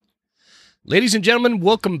Ladies and gentlemen,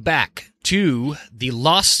 welcome back to the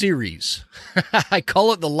Lost Series. I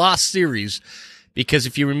call it the Lost Series because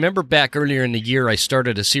if you remember back earlier in the year, I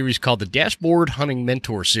started a series called the Dashboard Hunting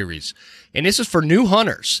Mentor Series. And this is for new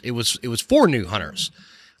hunters. It was for new hunters.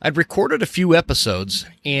 I'd recorded a few episodes,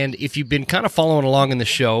 and if you've been kind of following along in the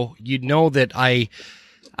show, you'd know that I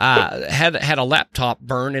had a laptop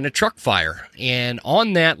burn in a truck fire, and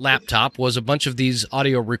on that laptop was a bunch of these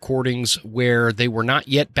audio recordings where they were not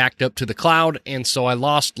yet backed up to the cloud, and so I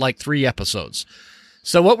lost like 3 episodes.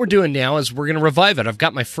 So what we're doing now is we're going to revive it. I've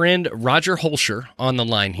got my friend Rodger Holscher on the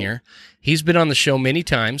line here. He's been on the show many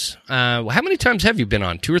times. How many times have you been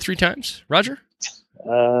on? 2 or 3 times, Rodger?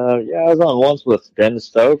 Yeah, I was on once with Dennis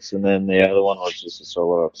Stokes, and then the other one was just a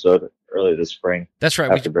solo episode early this spring. That's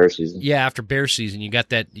right. After bear season. Yeah, after bear season, you got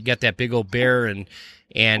that big old bear, and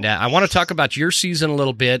I want to talk about your season a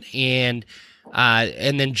little bit, and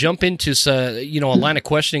then jump into a line of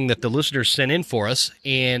questioning that the listeners sent in for us,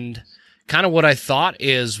 and kind of what I thought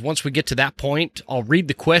is once we get to that point, I'll read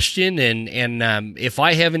the question, and if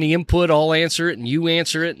I have any input, I'll answer it, and you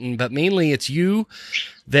answer it, but mainly it's you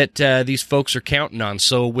that these folks are counting on.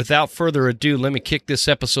 So without further ado, let me kick this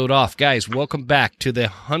episode off. Guys, welcome back to the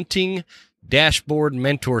Hunting Dashboard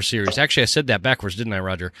Mentor Series. Actually, I said that backwards, didn't I,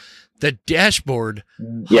 Rodger? The Dashboard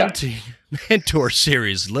Hunting Mentor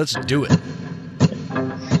Series. Let's do it.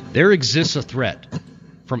 There exists a threat,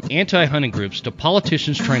 from anti-hunting groups to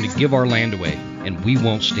politicians trying to give our land away, and we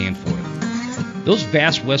won't stand for it. Those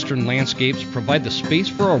vast western landscapes provide the space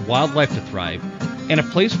for our wildlife to thrive, and a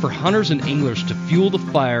place for hunters and anglers to fuel the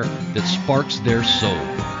fire that sparks their soul.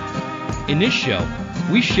 In this show,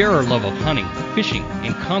 we share our love of hunting, fishing,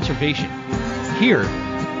 and conservation. Here,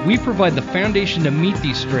 we provide the foundation to meet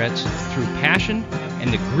these threats through passion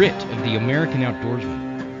and the grit of the American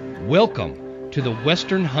outdoorsman. Welcome to the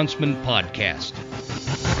Western Huntsman Podcast.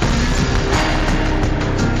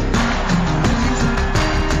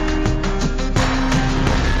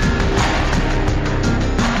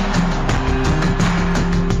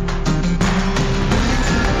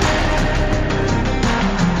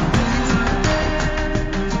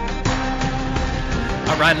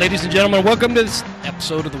 All right, ladies and gentlemen, welcome to this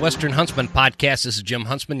episode of the Western Huntsman Podcast. This is Jim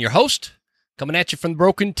Huntsman, your host, coming at you from the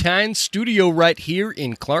Broken Tine studio right here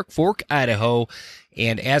in Clark Fork, Idaho.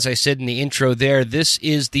 And as I said in the intro there, this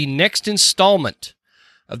is the next installment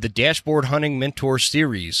of the Dashboard Hunting Mentor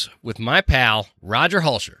Series with my pal, Rodger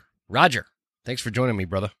Holscher. Rodger, thanks for joining me,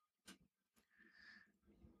 brother.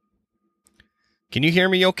 Can you hear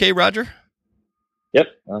me okay, Rodger? Yep,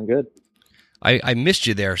 I'm good. I missed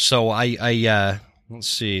you there, so let's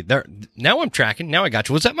see. There, now I'm tracking. Now I got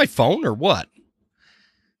you. Was that my phone or what?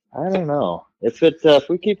 I don't know. If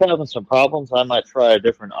we keep having some problems, I might try a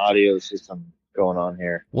different audio system going on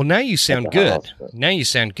here. Well, now you sound good. Now you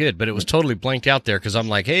sound good, but it was totally blanked out there because I'm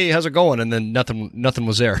like, hey, how's it going? And then nothing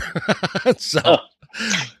was there. So,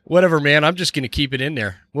 whatever, man. I'm just going to keep it in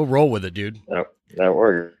there. We'll roll with it, dude. That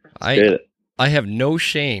works. I have no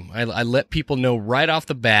shame. I let people know right off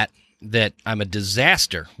the bat that I'm a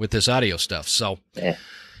disaster with this audio stuff. So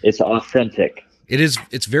it's authentic. It is.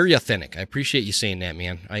 It's very authentic. I appreciate you saying that,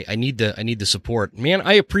 man. I need the support, man.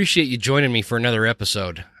 I appreciate you joining me for another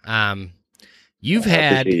episode. You've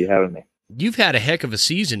had you having me. You've had a heck of a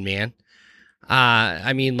season, man.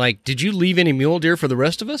 I mean, like, did you leave any mule deer for the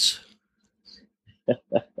rest of us?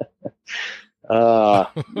 Yeah.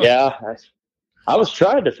 I was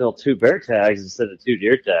trying to fill 2 bear tags instead of 2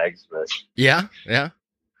 deer tags, but yeah.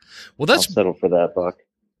 Well, I'll settle for that buck.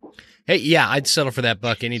 Hey, yeah, I'd settle for that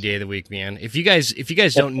buck any day of the week, man. If you guys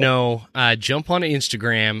don't know, jump on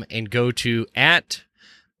Instagram and go to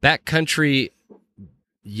 @backcountry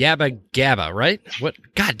Yabba Gabba, right? What?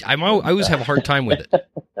 God, I always have a hard time with it.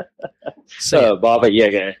 So, Baba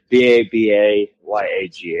Yaga, BABAYAGA,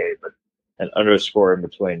 but an underscore in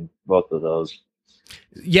between both of those.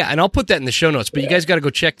 Yeah, and I'll put that in the show notes, but you guys got to go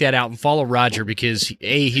check that out and follow Rodger because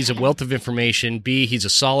A, he's a wealth of information, B, he's a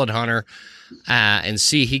solid hunter, and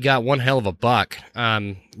C, he got one hell of a buck.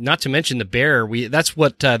 Not to mention the bear. That's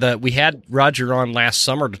what we had Rodger on last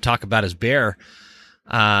summer to talk about his bear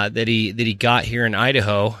that he got here in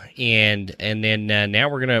Idaho, and then now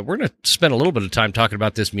we're gonna spend a little bit of time talking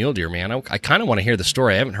about this mule deer, man. I kind of want to hear the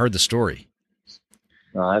story. I haven't heard the story.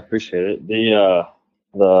 No, I appreciate it.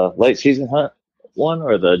 The late season hunt one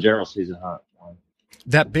or the general season hunt one?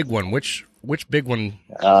 That big one. Which big one?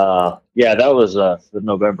 Yeah, that was the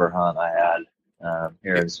November hunt I had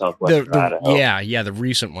here in southwest Idaho. Yeah, the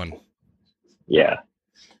recent one. Yeah,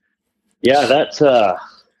 that's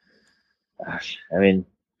gosh, I mean,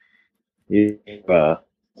 the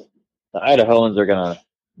Idahoans are gonna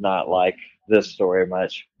not like this story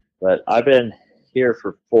much. But I've been here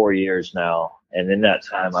for 4 years now, and in that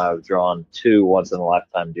time, I've drawn 2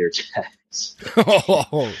 once-in-a-lifetime deer tags.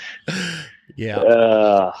 Oh,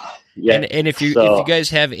 yeah. Yeah. And if you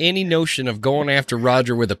guys have any notion of going after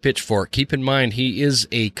Rodger with a pitchfork, keep in mind he is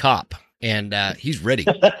a cop and he's ready.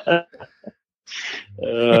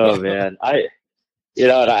 Oh man, I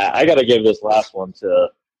got to give this last one to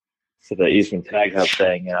the Eastman Tag Hub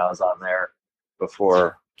thing. I was on there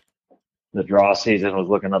before the draw season, was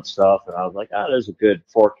looking up stuff, and I was like, there's a good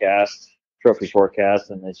trophy forecast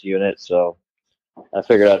in this unit. So I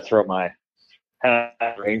figured I'd throw my hat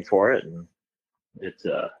in the ring for it, and it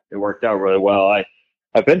worked out really well.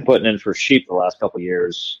 I've been putting in for sheep the last couple of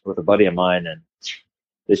years with a buddy of mine, and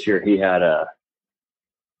this year he had a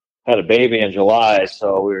baby in July,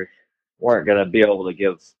 so we weren't going to be able to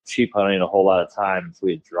give sheep hunting a whole lot of time if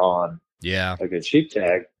we had drawn a good sheep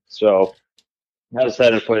tag. So I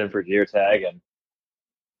decided to put in for deer tag, and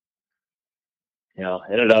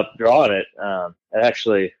ended up drawing it.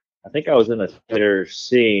 Actually, I think I was in a theater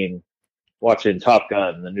watching Top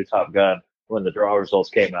Gun, the new Top Gun, when the draw results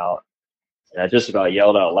came out, and I just about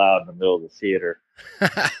yelled out loud in the middle of the theater.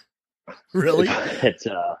 Really?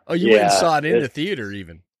 You went and saw it in the theater,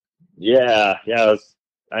 even? Yeah.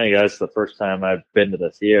 I think that's the first time I've been to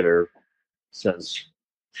the theater since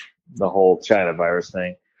the whole China virus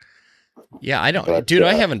thing. Yeah, I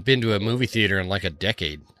haven't been to a movie theater in like a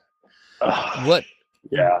decade. What?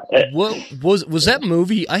 Yeah. What was that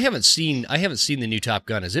movie? I haven't seen the new Top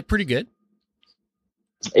Gun. Is it pretty good?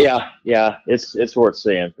 Yeah. It's worth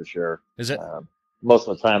seeing for sure. Is it? Most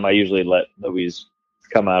of the time, I usually let movies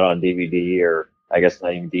come out on DVD, or I guess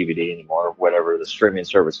not even DVD anymore, whatever the streaming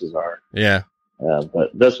services are. Yeah.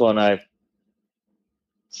 But this one I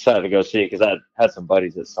decided to go see because I had some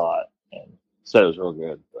buddies that saw it and said it was real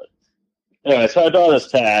good. But anyway, so I draw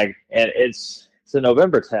this tag, and it's a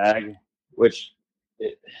November tag, which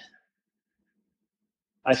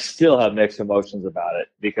I still have mixed emotions about it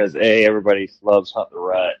because everybody loves hunting the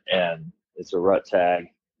rut, and it's a rut tag,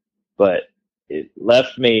 but it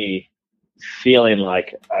left me feeling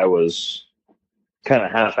like I was kind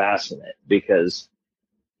of half-assing it because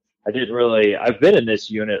I've been in this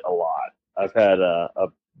unit a lot. I've had a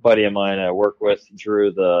buddy of mine I work with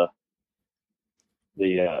drew the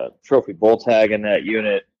trophy bull tag in that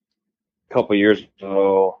unit a couple years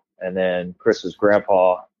ago, and then Chris's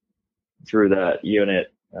grandpa drew that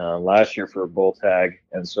unit last year for a bull tag,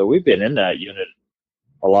 and so we've been in that unit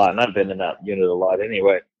a lot, and I've been in that unit a lot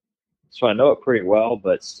anyway, so I know it pretty well.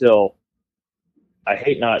 But still, I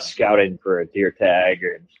hate not scouting for a deer tag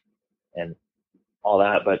and all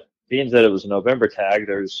that. But being that it was a November tag,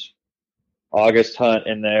 there's August hunt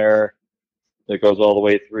in there that goes all the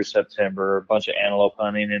way through September, a bunch of antelope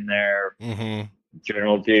hunting in there,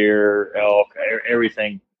 general deer, elk,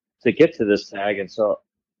 everything to get to this tag. And so,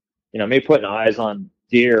 me putting eyes on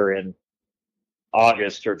deer in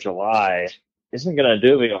August or July isn't going to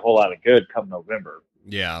do me a whole lot of good come November.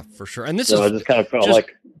 Yeah, for sure. And I just kind of felt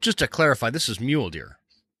just to clarify, this is mule deer.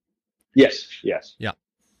 Yes. Yeah.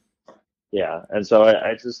 Yeah. And so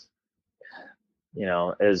I just,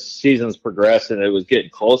 as seasons progressed and it was getting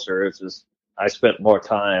closer, it's just, I spent more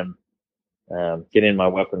time getting my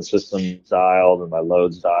weapon system dialed and my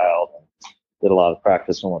loads dialed, and did a lot of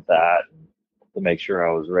practicing with that to make sure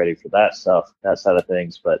I was ready for that stuff, that side of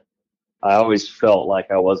things. But I always felt like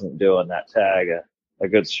I wasn't doing that tag a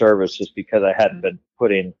good service just because I hadn't been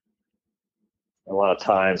putting a lot of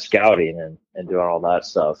time scouting and doing all that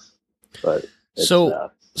stuff. But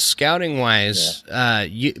scouting wise,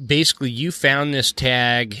 you found this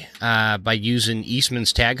tag by using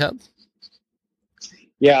Eastman's Tag Hub?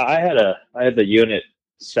 Yeah, I had the unit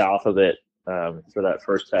south of it for that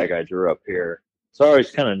first tag I drew up here. So I always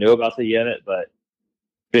kind of knew about the unit, but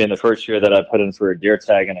being the first year that I put in for a deer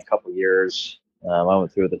tag in a couple years, I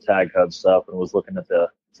went through the Tag Hub stuff and was looking at the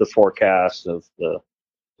forecast of the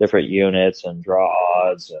different units and draw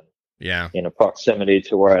odds and proximity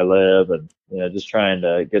to where I live, and just trying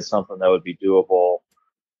to get something that would be doable,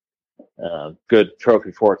 good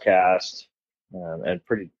trophy forecast, and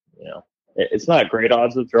pretty it's not great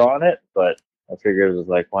odds of drawing it, but I figured it was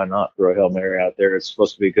like, why not throw a Hail Mary out there? It's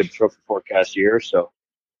supposed to be a good trophy forecast year, so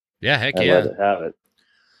yeah, heck I let it have it.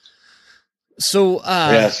 So,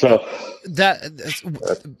 so that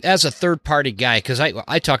as a third party guy, because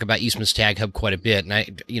I talk about Eastman's Tag Hub quite a bit, and I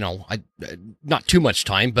not too much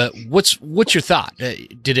time, but what's your thought?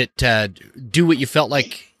 Did it do what you felt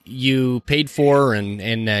like you paid for, and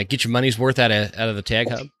get your money's worth out of the Tag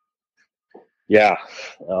Hub? Yeah,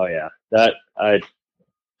 oh yeah,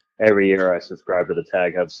 every year I subscribe to the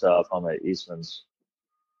Tag Hub stuff on the Eastman's.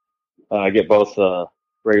 I get both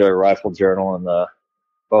regular rifle journal and the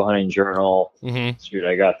bow hunting journal. Mm-hmm. Shoot,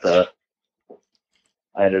 I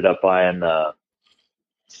ended up buying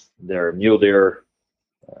their mule deer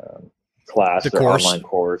class, their online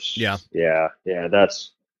course. Yeah.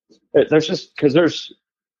 There's just because there's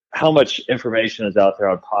how much information is out there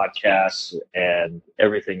on podcasts and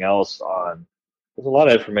everything else there's a lot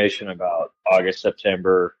of information about August,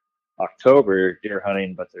 September, October deer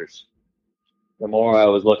hunting, but the more I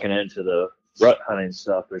was looking into the rut hunting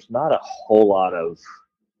stuff, there's not a whole lot of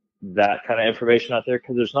that kind of information out there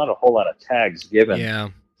because there's not a whole lot of tags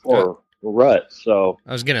given for rut. So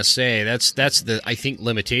I was gonna say that's the I think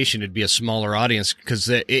limitation would be a smaller audience because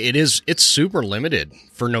it's super limited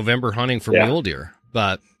for November hunting for mule deer.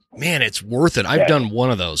 But man, it's worth it. I've done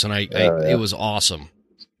one of those and it was awesome.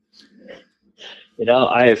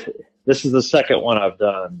 This is the second one I've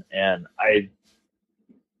done, and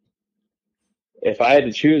if I had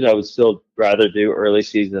to choose, I would still rather do early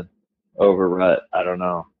season over rut. I don't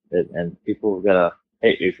know, and people are gonna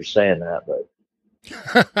hate me for saying that, but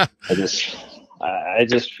I just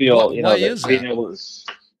feel that being able to.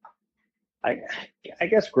 I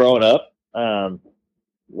guess growing up,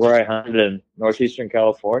 where I hunted in northeastern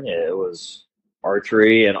California, it was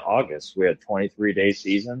archery in August. We had 23-day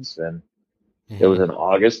seasons, and it was in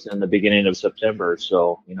August and the beginning of September.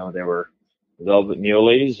 So they were velvet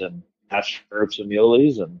muleys and hatch groups of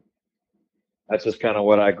muleys, and that's just kind of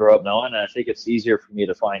what I grew up knowing. And I think it's easier for me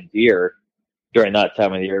to find deer during that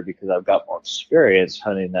time of the year because I've got more experience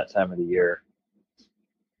hunting that time of the year.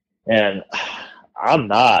 And I'm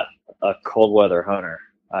not a cold weather hunter.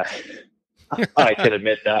 I can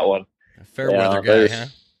admit that one. A fair weather guy, huh?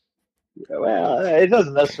 Well, it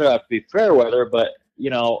doesn't necessarily have to be fair weather, but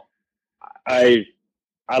I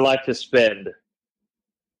like to spend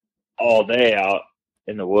all day out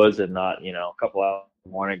in the woods and not, a couple hours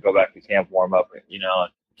in the morning, go back to camp, warm up,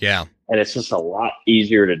 Yeah. And it's just a lot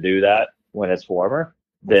easier to do that when it's warmer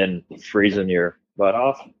than freezing your butt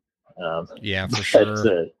off. Yeah, for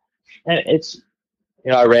sure. I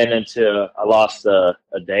lost a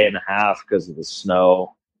day and a half because of the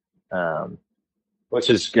snow, which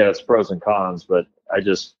is, it's pros and cons, but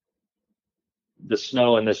the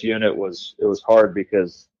snow in this unit was hard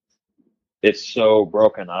because it's so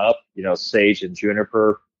broken up, sage and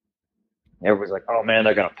juniper. Everyone's like, oh man,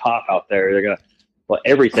 they're going to pop out there.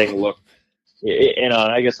 Everything looked, and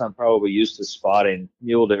I guess I'm probably used to spotting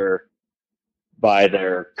mule deer by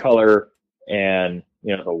their color and,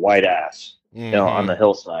 the white ass, on the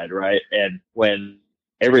hillside. Right. And when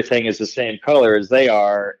everything is the same color as they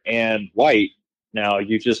are and white, now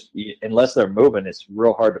unless they're moving, it's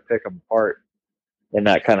real hard to pick them apart in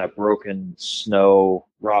that kind of broken snow,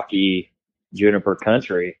 rocky juniper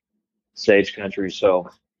country, sage country. So,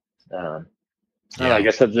 I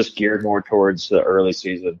guess I'm just geared more towards the early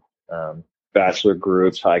season, bachelor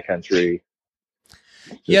groups, high country.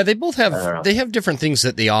 Yeah, they both have different things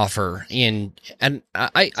that they offer, and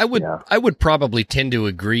I would probably tend to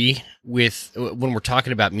agree with when we're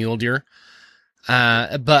talking about mule deer.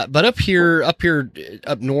 But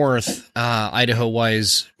up north, Idaho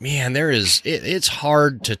wise, man, it's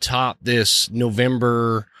hard to top this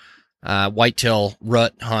November whitetail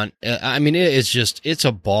rut hunt. I mean, it's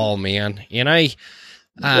a ball, man. And I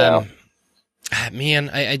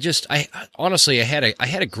honestly, I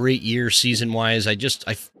had a great year season wise. I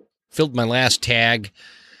filled my last tag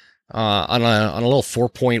on a little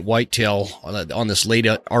 4-point whitetail on this late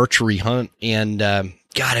archery hunt, and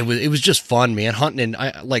God, it was just fun, man. Hunting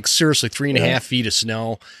in seriously 3.5 feet of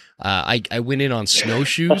snow. I went in on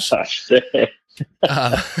snowshoes.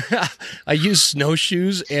 I used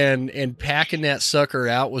snowshoes, and packing that sucker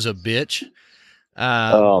out was a bitch.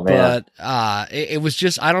 Man. But it was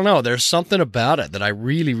just, I don't know. There's something about it that I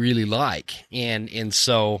really, really like, and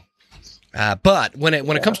so. But when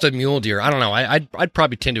it comes to mule deer, I don't know. I'd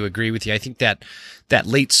probably tend to agree with you. I think that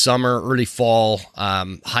late summer, early fall,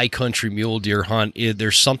 high country mule deer hunt,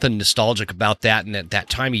 there's something nostalgic about that, and that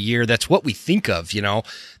time of year. That's what we think of,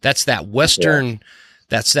 That's that western. Yeah.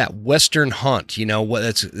 That's that western hunt,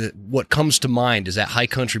 what comes to mind is that high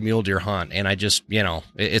country mule deer hunt, and I just,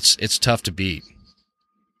 it's tough to beat.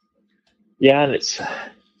 Yeah, and I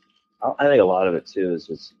think a lot of it too is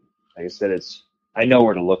just, like I said, I know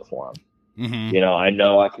where to look for them. Mm-hmm. I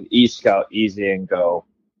know I can scout easy and go,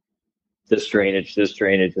 this drainage,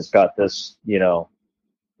 it's got this,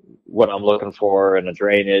 what I'm looking for, and a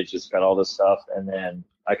drainage, it's got all this stuff, and then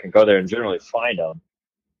I can go there and generally find them.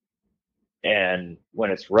 And when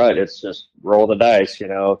it's rut, it's just roll the dice,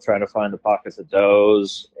 trying to find the pockets of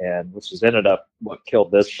does, and which has ended up what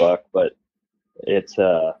killed this buck. But it's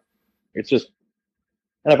just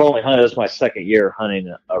and I've only hunted, this is my second year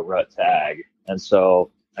hunting a rut tag. And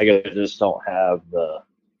so I guess I just don't have the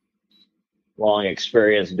long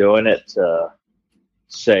experience doing it to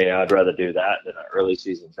say I'd rather do that than an early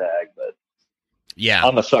season tag. But Yeah.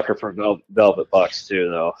 I'm a sucker for velvet bucks too,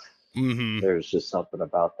 though. Mm-hmm. There's just something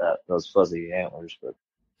about that, those fuzzy antlers. But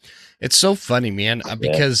It's so funny, man,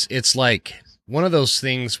 because it's like one of those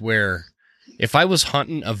things where if I was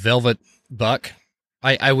hunting a velvet buck,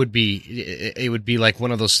 I would be, it would be like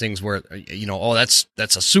one of those things where, you know, oh, that's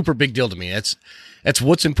a super big deal to me. That's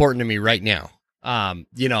what's important to me right now.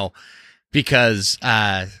 You know, because,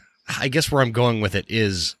 I guess where I'm going with it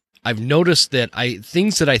is I've noticed that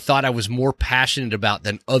things that I thought I was more passionate about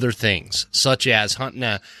than other things, such as hunting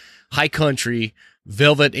a high country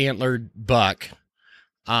velvet antlered buck,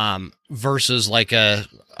 versus like a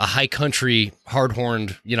high country hard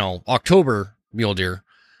horned, you know, October mule deer,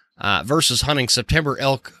 versus hunting September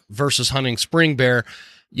elk versus hunting spring bear,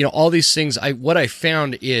 you know, all these things. What I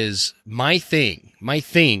found is my thing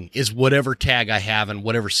is whatever tag I have and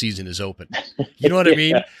whatever season is open. You know what I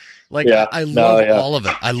mean? Like, I love all of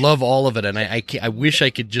it. I love all of it. And I wish I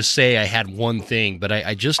could just say I had one thing, but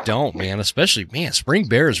I just don't, man. Especially, man, spring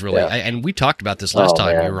bear is really, and we talked about this last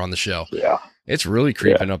time we were on the show. Yeah. It's really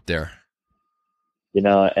creeping up there. You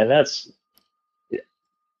know, and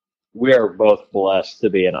we are both blessed to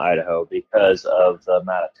be in Idaho because of the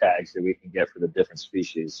amount of tags that we can get for the different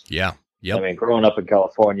species. Yeah. Yep. I mean, growing up in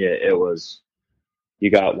California, it was, you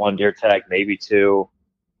got one deer tag, maybe two.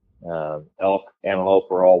 Elk, antelope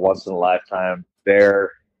were all once in a lifetime.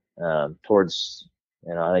 Bear, towards,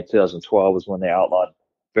 you know, I think 2012 was when they outlawed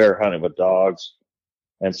bear hunting with dogs.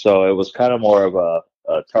 And so it was kind of more of a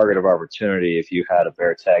target of opportunity if you had a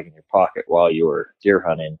bear tag in your pocket while you were deer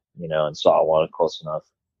hunting, you know, and saw one close enough.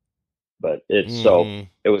 But so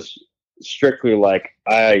it was strictly like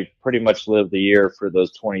I pretty much lived the year for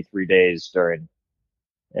those 23 days during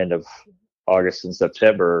end of August and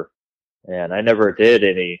September. And I never did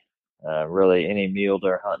any mule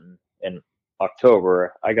deer hunting in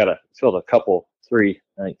October. I filled three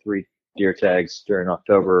deer tags during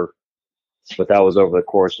October, but that was over the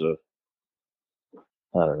course of,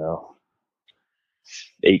 I don't know,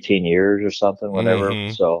 18 years or something,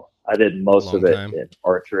 whatever. So I did most of it in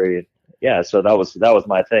archery. Yeah, so that was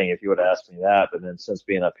my thing if you would have asked me that. But then since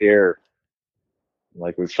being up here,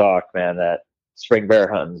 like we've talked, man, that spring bear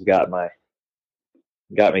hunting's got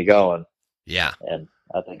me going. Yeah. And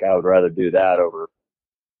I think I would rather do that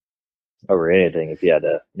over anything if you had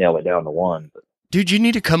to nail it down to one. But, dude, you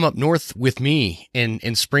need to come up north with me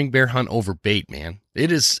and spring bear hunt over bait, man.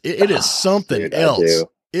 It is something dude, else.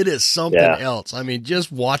 It is something else. I mean, just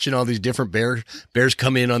watching all these different bears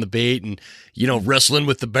come in on the bait and, you know, wrestling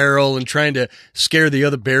with the barrel and trying to scare the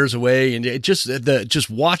other bears away. And it just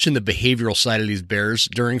watching the behavioral side of these bears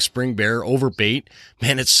during spring bear over bait,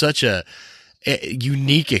 man, it's such a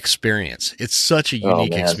unique experience. It's such a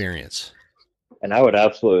unique experience. And I would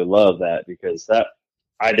absolutely love that because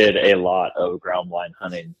I did a lot of ground blind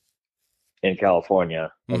hunting in California.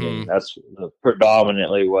 I mean, that's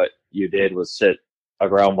predominantly what you did was sit a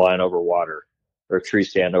ground blind over water or a tree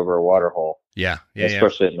stand over a water hole. Yeah.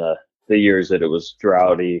 Especially in the years that it was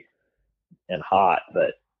droughty and hot.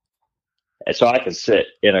 And so I could sit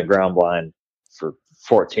in a ground blind for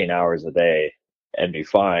 14 hours a day and be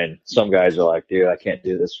fine. Some guys are like, dude, I can't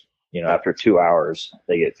do this. You know, after 2 hours,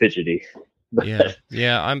 they get fidgety. Yeah.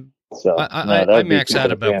 I max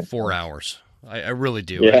out about 4 hours. I really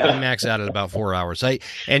do. Yeah. I max out at about 4 hours.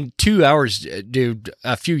 And 2 hours, dude,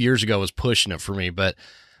 a few years ago was pushing it for me, but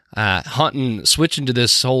switching to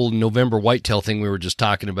this whole November whitetail thing we were just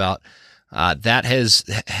talking about, that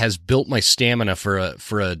has built my stamina for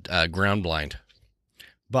a ground blind.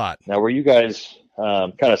 But now, were you guys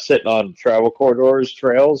kind of sitting on travel corridors,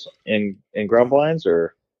 trails in ground blinds,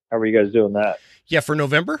 or how were you guys doing that? Yeah, for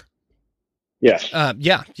November? Yeah.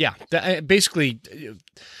 Yeah. Basically,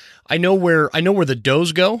 I know where the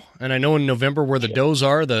does go, and I know in November where the does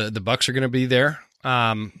are. The bucks are going to be there.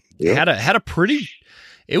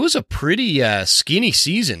 It was a pretty skinny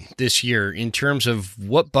season this year in terms of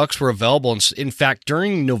what bucks were available. In fact,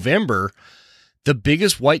 during November, the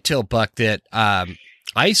biggest whitetail buck that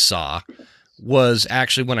I saw was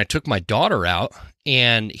actually when I took my daughter out,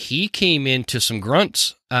 and he came into some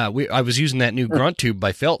grunts. I was using that new grunt tube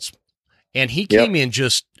by Phelps, and he came in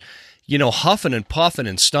just, you know, huffing and puffing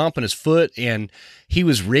and stomping his foot, and he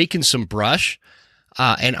was raking some brush.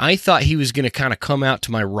 And I thought he was going to kind of come out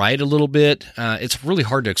to my right a little bit. It's really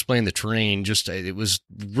hard to explain the terrain. It was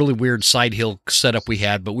really weird side hill setup we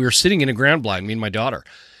had, but we were sitting in a ground blind, me and my daughter.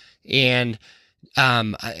 And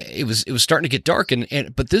it was starting to get dark,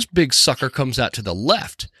 but this big sucker comes out to the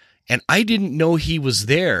left, and I didn't know he was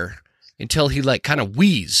there until he like kind of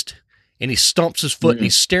wheezed, and he stomps his foot and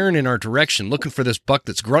he's staring in our direction, looking for this buck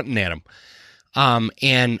that's grunting at him.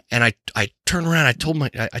 And I turned around, I told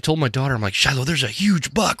my daughter, I'm like, Shiloh, there's a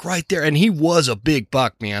huge buck right there. And he was a big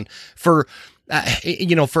buck, man. For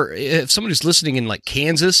if somebody's listening in like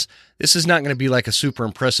Kansas, this is not going to be like a super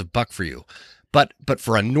impressive buck for you. But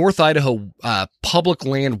for a North Idaho, public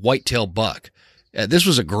land whitetail buck, this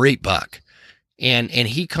was a great buck. And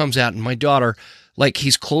he comes out, and my daughter, like,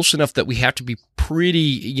 he's close enough that we have to be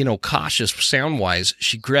pretty, cautious sound wise.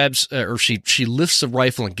 She grabs, she lifts the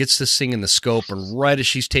rifle and gets this thing in the scope. And right as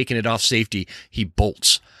she's taking it off safety, he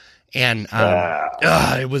bolts. And,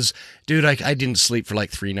 it was, dude, I didn't sleep for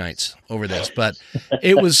like 3 nights over this, but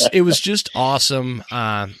it was just awesome.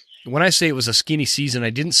 When I say it was a skinny season, I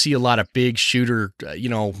didn't see a lot of big shooter,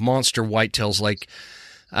 monster whitetails like,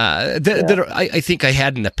 that I think I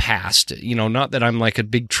had in the past, not that I'm like a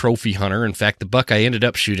big trophy hunter. In fact, the buck I ended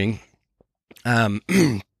up shooting,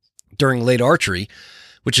 during late archery,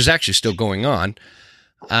 which is actually still going on,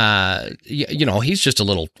 he's just a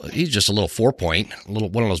little 4-point,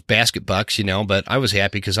 one of those basket bucks, but I was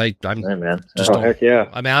happy because I'm hey, man. Just heck yeah.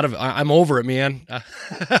 I'm over it, man.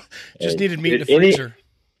 Just needed meat in the freezer.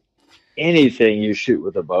 Anything you shoot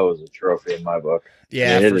with a bow is a trophy in my book.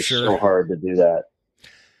 Yeah, it for is sure. so hard to do that.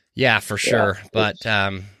 Yeah, for sure. But,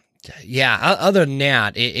 other than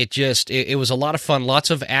that, it was a lot of fun. Lots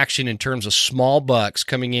of action in terms of small bucks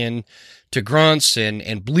coming in to grunts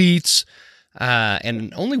and bleats.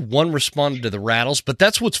 And only one responded to the rattles, but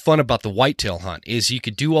that's what's fun about the whitetail hunt is you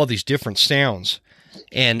could do all these different sounds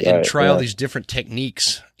and try all these different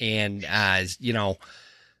techniques. And,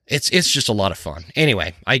 it's just a lot of fun.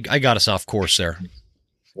 Anyway, I got us off course there.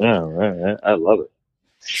 Yeah, right. I love it.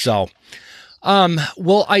 So,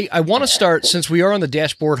 well, I want to start, since we are on the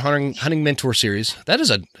Dashboard Hunting Mentor series. That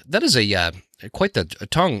is a quite a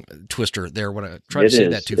tongue twister there when I try to say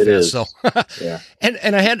that too fast. So, yeah. And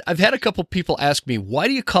I've had a couple people ask me, why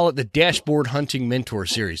do you call it the Dashboard Hunting Mentor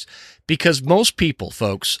series? Because most people,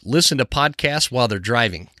 folks, listen to podcasts while they're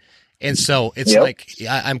driving. And so it's like,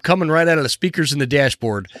 I'm coming right out of the speakers in the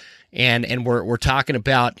dashboard, and we're talking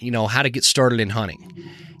about, how to get started in hunting.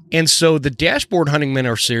 And so the Dashboard Hunting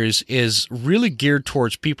Mentor series is really geared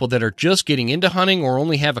towards people that are just getting into hunting or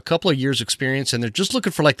only have a couple of years experience, and they're just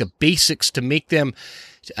looking for like the basics to make them,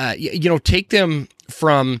 take them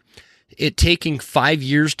from it taking 5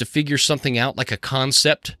 years to figure something out, like a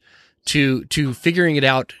concept, to figuring it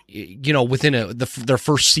out, within their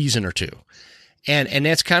first season or two. And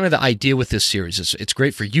that's kind of the idea with this series. It's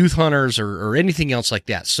great for youth hunters or anything else like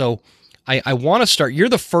that. So I want to start. You're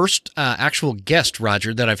the first actual guest,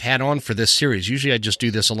 Rodger, that I've had on for this series. Usually I just do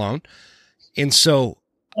this alone. And so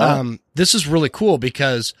this is really cool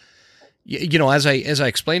because, as I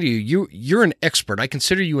explained to you, you're an expert. I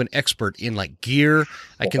consider you an expert in like gear.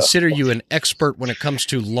 I consider you an expert when it comes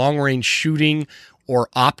to long range shooting or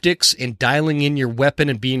optics and dialing in your weapon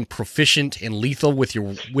and being proficient and lethal with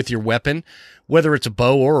your weapon, whether it's a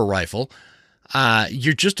bow or a rifle.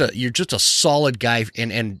 You're just a solid guy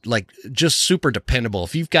and like just super dependable.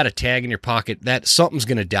 If you've got a tag in your pocket, that something's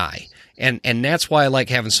going to die. And that's why I like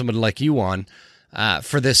having somebody like you on,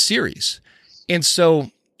 for this series. And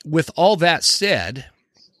so with all that said,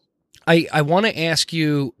 I want to ask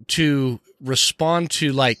you to respond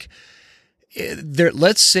to like,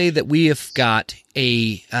 let's say that we have got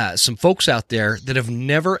some folks out there that have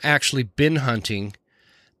never actually been hunting,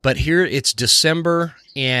 but here it's December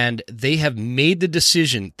and they have made the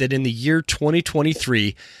decision that in the year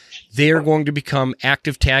 2023, they are going to become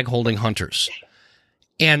active tag holding hunters.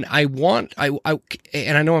 And I know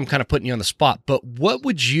I'm kind of putting you on the spot, but what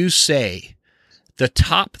would you say the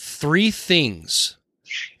top 3 things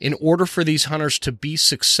in order for these hunters to be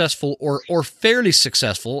successful or fairly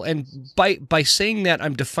successful? And by saying that,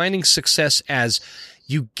 I'm defining success as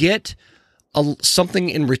you get something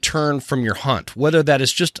in return from your hunt, whether that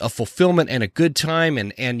is just a fulfillment and a good time,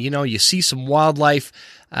 and you see some wildlife,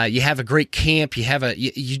 you have a great camp,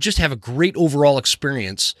 you just have a great overall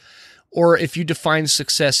experience, or if you define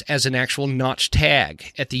success as an actual notch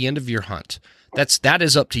tag at the end of your hunt. That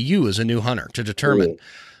is up to you as a new hunter to determine.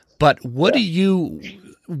 But what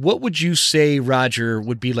would you say, Rodger,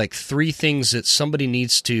 would be like 3 things that somebody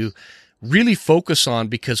needs to really focus on,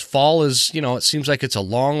 because fall is, it seems like it's a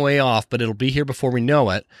long way off, but it'll be here before we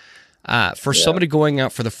know it. For somebody going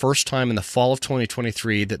out for the first time in the fall of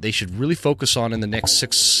 2023, that they should really focus on in the next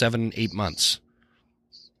 6, 7, 8 months.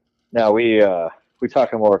 Now we we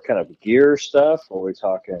talking more kind of gear stuff, or are we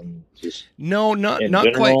talking just No, not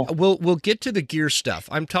general? quite. We'll get to the gear stuff.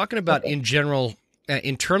 I'm talking about in general,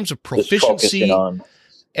 in terms of Just focusing proficiency on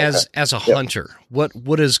as a hunter.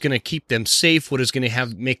 What is going to keep them safe? What is going to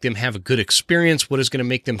make them have a good experience? What is going to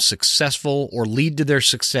make them successful or lead to their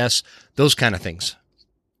success? Those kind of things.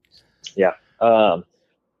 Yeah.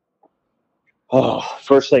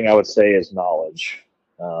 First thing I would say is knowledge.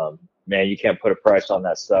 Man, you can't put a price on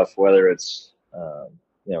that stuff, whether it's,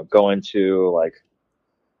 going to, like,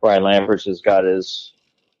 Brian Lambert's has got his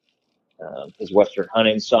Western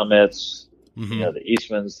hunting summits, Mm-hmm. the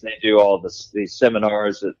Eastmans, they do all these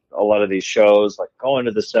seminars at a lot of these shows, like going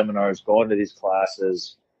to the seminars, going to these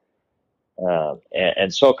classes,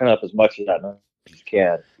 and soaking up as much of that knowledge as you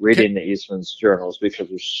can, reading the Eastman's journals, because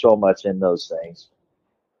there's so much in those things.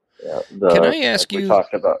 Can I ask like we you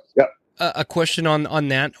talked about? Yeah. A question on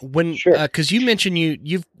that? When, Sure. Because you mentioned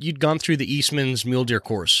you'd gone through the Eastman's mule deer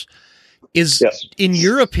course. Is Yes. in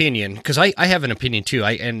your opinion? Because I have an opinion too.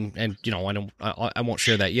 I won't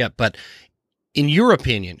share that yet. But in your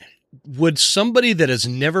opinion, would somebody that has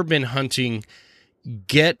never been hunting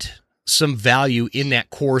get some value in that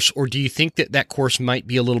course, or do you think that course might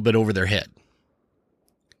be a little bit over their head?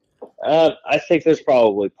 I think there's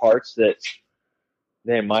probably parts that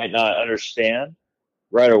they might not understand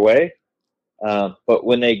right away. But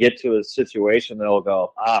when they get to a situation, they'll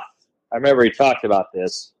go, I remember he talked about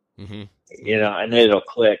this, Mm-hmm. And then it'll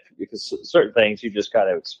click, because certain things you just got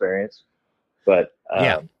to experience. But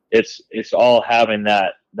it's all having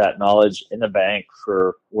that knowledge in the bank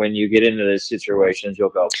for when you get into those situations, you'll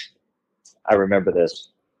go, I remember this.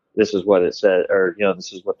 This is what it said, or,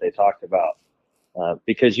 this is what they talked about.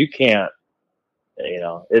 Because you can't,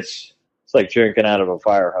 it's like drinking out of a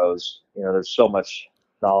fire hose. There's so much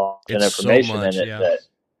knowledge and information in it that,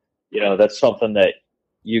 that's something that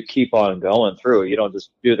you keep on going through. You don't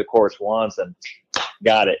just do the course once and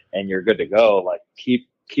got it and you're good to go. Like, keep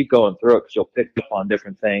going through it, because you'll pick up on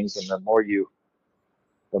different things. And the more you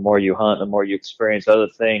hunt, the more you experience other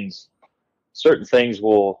things. Certain things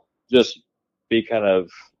will just be kind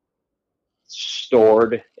of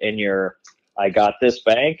stored in your, I got this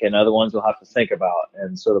bank, and other ones you'll have to think about.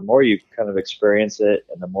 And so the more you kind of experience it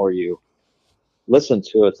and the more you listen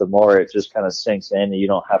to it, the more it just kind of sinks in, and you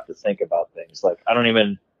don't have to think about things. Like, I don't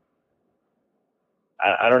even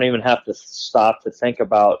have to stop to think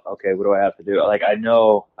about, okay, what do I have to do? Like, I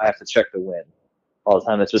know I have to check the wind all the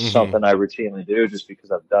time. It's just something I routinely do, just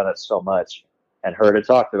because I've done it so much and heard it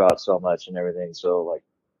talked about so much and everything. So, like,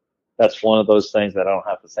 that's one of those things that I don't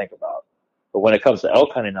have to think about. But when it comes to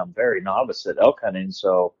elk hunting, I'm very novice at elk hunting,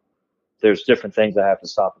 so there's different things I have to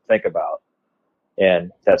stop and think about.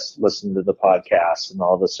 And that's listening to the podcasts and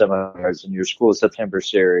all the seminars and your School of September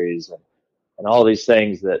series and all these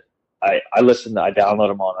things that I download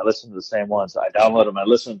them on. I listen to the same ones. I download them. I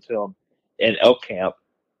listen to them in elk camp,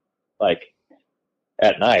 like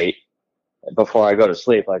at night before I go to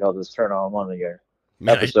sleep. Like, I'll just turn on one of your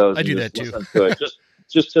episodes. I do that too. Listen to it.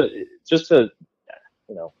 just to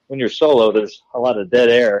when you're solo, there's a lot of dead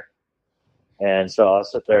air. And so I'll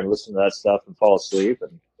sit there and listen to that stuff and fall asleep.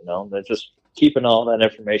 And, they're just keeping all that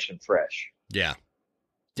information fresh. Yeah.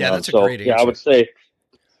 Yeah, that's a great answer. Yeah, I would say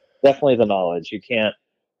definitely the knowledge. You can't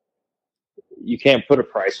put a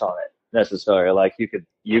price on it necessarily. Like, you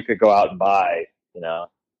could go out and buy,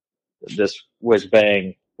 this whiz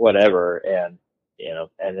bang, whatever, and,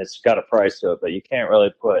 and it's got a price to it, but you can't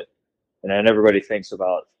really put, and then everybody thinks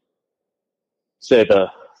about, say,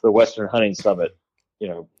 the Western Hunting Summit,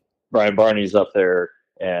 Brian Barney's up there,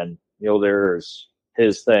 and mule deer is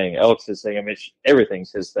his thing, elk's his thing. I mean,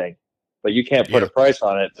 everything's his thing, but you can't put a price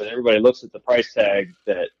on it. But everybody looks at the price tag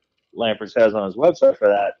that Lampert's has on his website for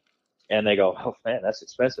that, and they go, oh man, that's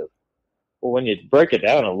expensive. Well, when you break it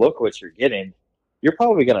down and look what you're getting, you're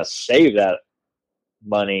probably going to save that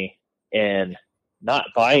money in not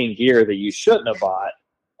buying gear that you shouldn't have bought,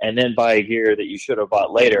 and then buy gear that you should have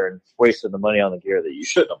bought later and wasting the money on the gear that you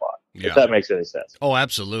shouldn't have bought. Yeah. If that makes any sense. Oh,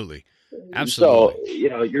 absolutely. Absolutely.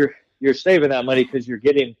 So, you're saving that money because you're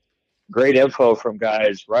getting great info from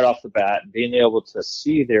guys right off the bat, and being able to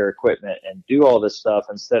see their equipment and do all this stuff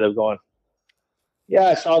instead of going, yeah,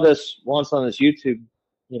 I saw this once on this YouTube,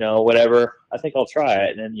 whatever, I think I'll try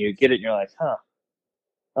it. And then you get it and you're like,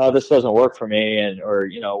 oh, this doesn't work for me, or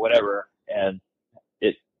whatever. And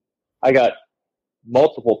I got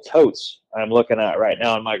multiple totes I'm looking at right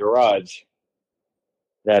now in my garage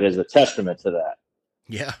that is a testament to that.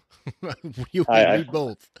 Yeah. We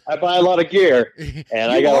both. I buy a lot of gear,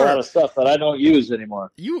 and I got a lot of stuff that I don't use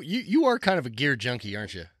anymore. You are kind of a gear junkie,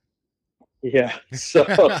 aren't you? Yeah. So,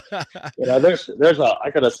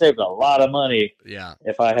 I could have saved a lot of money Yeah.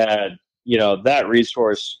 if I had, that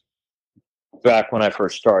resource back when I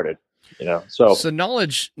first started, So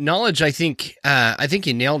knowledge, I think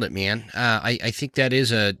you nailed it, man. I think that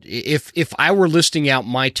is if I were listing out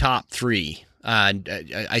my top three,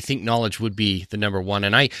 I think knowledge would be the number one.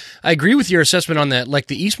 And I agree with your assessment on that, like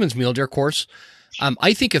the Eastman's Mule Deer course.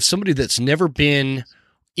 I think if somebody that's never been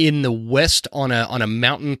in the West on a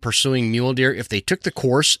mountain pursuing mule deer, if they took the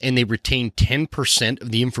course and they retained 10%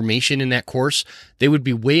 of the information in that course, they would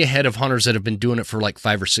be way ahead of hunters that have been doing it for like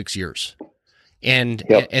 5 or 6 years. And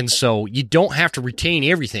Yep. and so you don't have to retain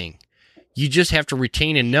everything. You just have to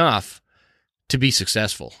retain enough to be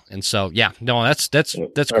successful. And so, yeah, no, that's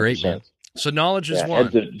great, man. So knowledge is one.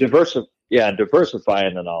 And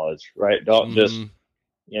diversifying the knowledge, right? Don't just,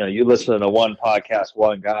 you listen to one podcast,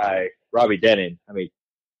 one guy, Robbie Denning. I mean,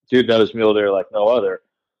 dude knows mule deer like no other.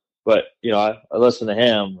 But, I listen to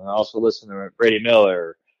him. I also listen to Brady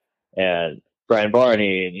Miller and Brian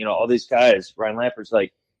Barney and, all these guys, Ryan Lampert's,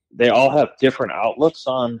 like, they all have different outlooks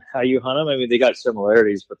on how you hunt them. I mean, they got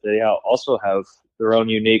similarities, but they also have their own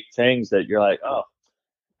unique things that you're like, oh,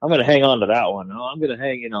 I'm going to hang on to that one. No, I'm going to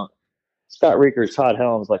hang, Scott Reekers, Todd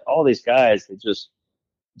Helms, like all these guys, they just,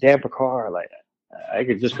 Dan Picard, like I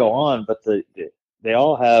could just go on, but they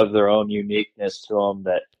all have their own uniqueness to them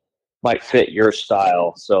that might fit your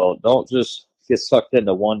style. So don't just get sucked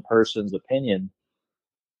into one person's opinion.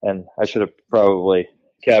 And I should have probably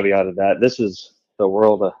caveated that. This is the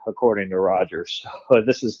world according to Rodger. So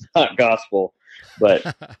this is not gospel,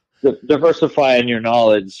 but diversifying your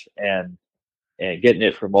knowledge and getting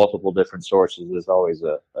it from multiple different sources is always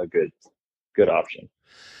a good option.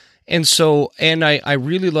 And so, and I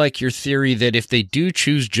really like your theory that if they do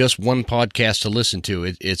choose just one podcast to listen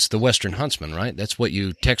to, it's the Western Huntsman, right? That's what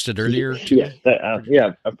you texted earlier.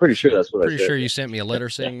 Yeah, I'm pretty sure that's what I said. Pretty sure you sent me a letter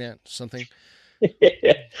saying that, something.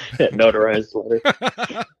 Notarized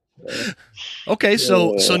letter. Okay,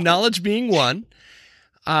 so knowledge being one,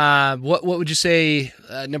 what would you say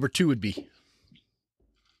number two would be?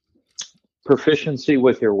 Proficiency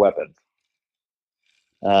with your weapon.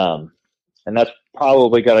 And that's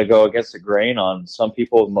probably going to go against the grain on some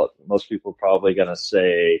people. Most people are probably going to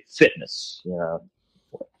say fitness.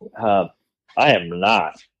 I am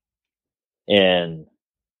not in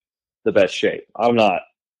the best shape. I'm not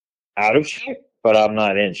out of shape, but I'm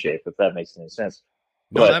not in shape, if that makes any sense.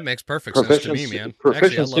 No, that makes perfect sense to me, man.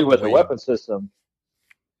 Proficiency with the weapon system,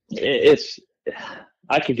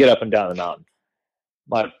 I could get up and down the mountain.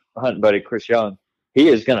 My hunting buddy, Chris Young, he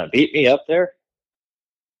is going to beat me up there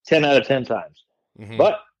 10 out of 10 times. Mm-hmm.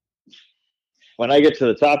 But when I get to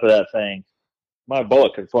the top of that thing, my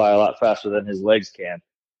bullet can fly a lot faster than his legs can.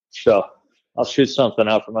 So I'll shoot something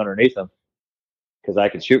out from underneath him because I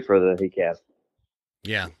can shoot further than he can.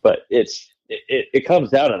 Yeah. But it comes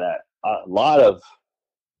down to that. A lot of,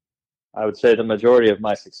 I would say the majority of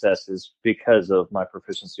my success is because of my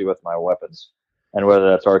proficiency with my weapons, and whether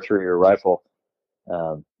that's archery or rifle.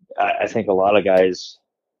 I think a lot of guys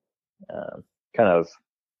kind of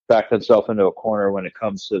back themselves into a corner when it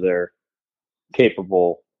comes to their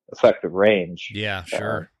capable, effective range. Yeah,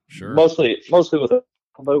 sure. Mostly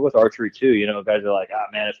with archery too. Guys are like,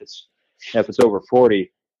 man, if it's over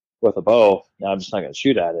 40 with a bow, I'm just not going to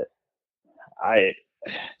shoot at it.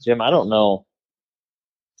 Jim, I don't know.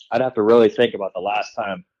 I'd have to really think about the last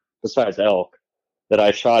time, besides elk, that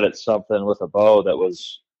I shot at something with a bow that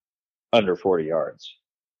was under 40 yards.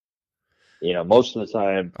 Most of the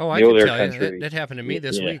time, mule deer country. That happened to me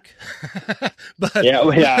this week. But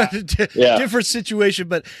different situation.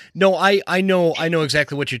 But no, I know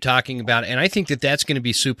exactly what you're talking about, and I think that's going to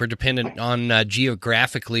be super dependent on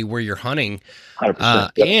geographically where you're hunting,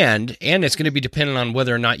 100%, yep. and it's going to be dependent on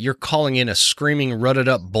whether or not you're calling in a screaming rutted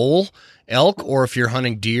up bull elk, or if you're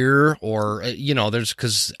hunting deer, or there's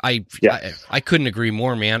because I couldn't agree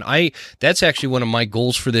more, man. That's actually one of my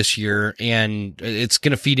goals for this year, and it's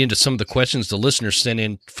going to feed into some of the questions the listeners sent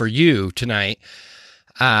in for you tonight.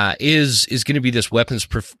 Is going to be this weapons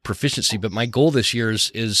proficiency, but my goal this year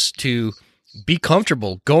is to be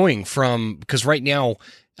comfortable going from, because right now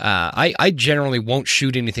I generally won't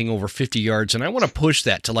shoot anything over 50 yards, and I want to push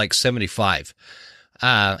that to like 75.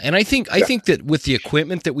 And I think that with the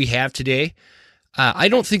equipment that we have today, I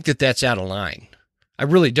don't think that that's out of line. I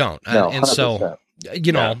really don't. No, and so,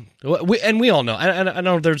 we all know. I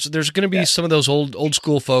know there's going to be some of those old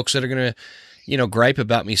school folks that are going to, gripe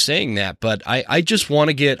about me saying that. But I just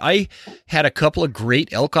want to I had a couple of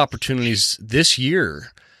great elk opportunities this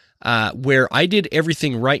year where I did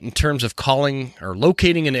everything right in terms of calling or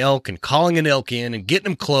locating an elk and calling an elk in and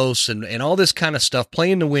getting him close and all this kind of stuff,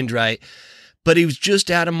 playing the wind right. But he was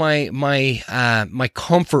just out of my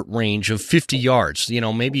comfort range of 50 yards. You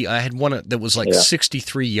know, maybe I had one that was like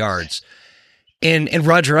 63 yards. And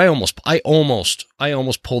Rodger, I almost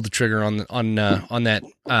pulled the trigger on that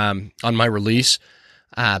on my release.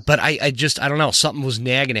 But I don't know, something was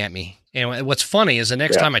nagging at me. And what's funny is the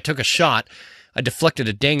next time I took a shot, I deflected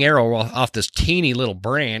a dang arrow off this teeny little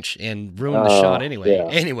branch and ruined the shot anyway. Yeah.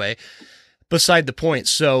 Anyway, beside the point.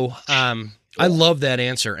 So I love that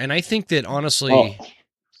answer. And I think that honestly,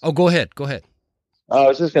 go ahead. I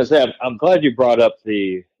was just going to say, I'm glad you brought up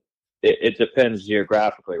it depends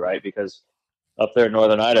geographically, right? Because up there in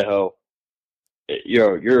northern Idaho,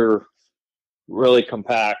 you're really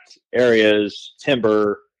compact areas,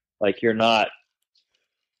 timber, like you're not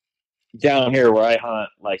down here where I hunt,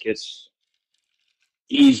 like it's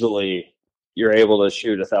easily you're able to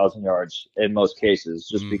shoot 1,000 yards in most cases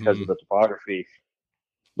just because of the topography.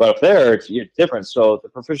 But up there, it's different. So the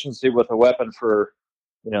proficiency with a weapon for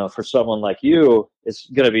someone like you is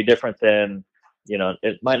going to be different than,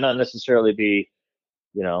 it might not necessarily be,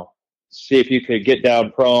 see if you could get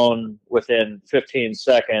down prone within 15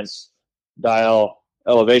 seconds, dial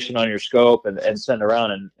elevation on your scope and send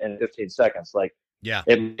around in 15 seconds. Like,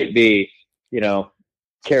 it might be,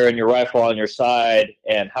 carrying your rifle on your side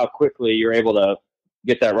and how quickly you're able to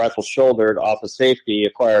get that rifle shouldered off of safety,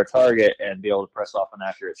 acquire a target, and be able to press off an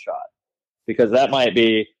accurate shot. Because that might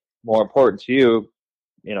be more important to you,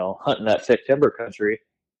 hunting that thick timber country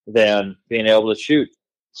than being able to shoot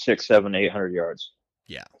 600, 700, 800 yards.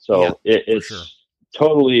 Yeah. So it's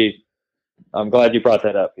totally, I'm glad you brought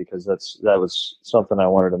that up because that was something I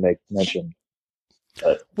wanted to make mention.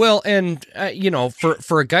 But, well, and,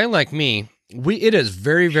 for a guy like me, it is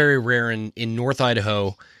very, very rare in North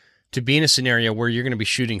Idaho to be in a scenario where you're going to be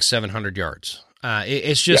shooting 700 yards.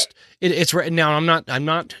 It's just, it's right now. I'm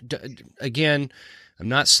not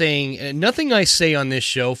saying nothing I say on this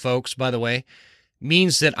show, folks, by the way,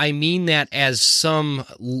 means that I mean that as some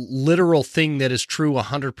literal thing that is true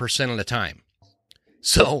 100% of the time.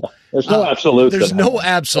 So there's no absolutes. There's no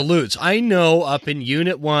absolutes. I know up in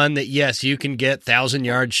Unit 1 that yes, you can get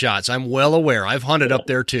 1,000-yard shots. I'm well aware. I've hunted up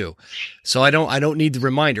there too. So I don't need the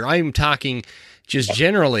reminder. I'm talking just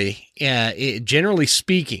generally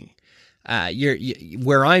speaking.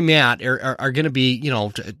 Where I'm at are going to be,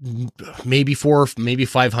 maybe 400, maybe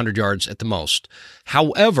 500 yards at the most.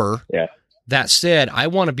 However, that said, I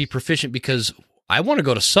want to be proficient because I want to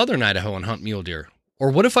go to southern Idaho and hunt mule deer. Or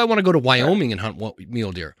what if I want to go to Wyoming and hunt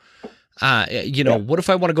mule deer? What if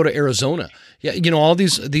I want to go to Arizona? Yeah, all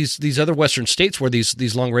these other western states where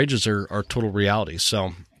these long ranges are total reality.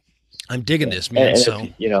 So I'm digging this, man.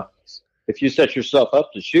 And if you set yourself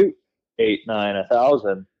up to shoot 800, 900,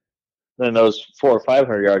 1,000, then those 400 or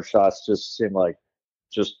 500 yard shots just seem like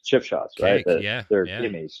just chip shots, right? They're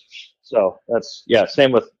gimmies. So that's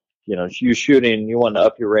same with you shooting. You want to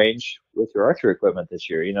up your range with your archery equipment this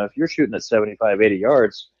year. If you're shooting at 75, 80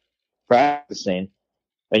 yards practicing,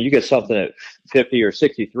 and you get something at 50 or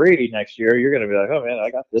 63 next year, you're going to be like, oh man,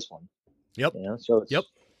 I got this one. Yep. So it's,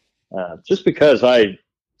 just because I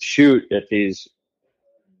shoot at these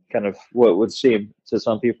kind of what would seem to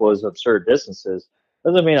some people as absurd distances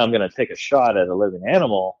doesn't mean I'm going to take a shot at a living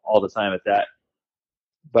animal all the time at that.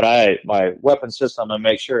 But my weapon system, I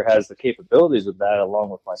make sure has the capabilities of that, along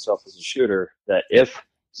with myself as a shooter, that if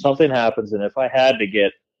something happens and if I had to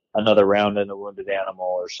get another round in a wounded animal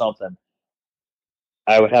or something,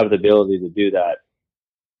 I would have the ability to do that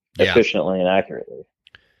efficiently and accurately.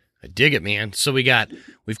 I dig it, man. So we've got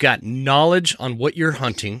knowledge on what you're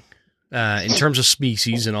hunting in terms of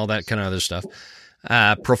species and all that kind of other stuff.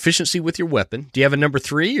 Proficiency with your weapon. Do you have a number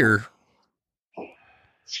 3 or?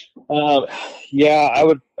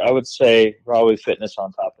 I would say probably fitness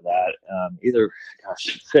on top of that. Either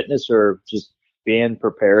fitness or just being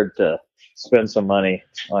prepared to spend some money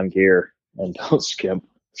on gear and don't skimp.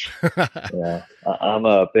 I'm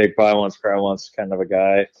a big buy once, cry once kind of a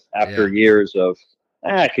guy. After years of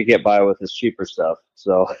I could get by with this cheaper stuff.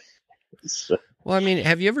 So, well, I mean,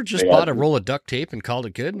 have you ever just bought a roll of duct tape and called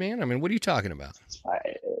it good, man? I mean, what are you talking about?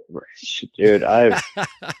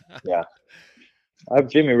 I've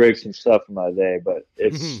Jimmy rigged some stuff in my day, but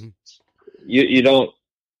it's you don't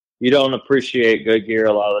appreciate good gear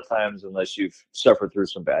a lot of the times unless you've suffered through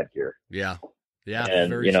some bad gear. Yeah.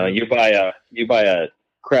 And you buy a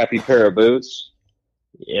crappy pair of boots,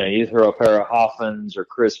 you throw a pair of Hoffmans or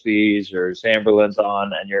Crispies or Chamberlains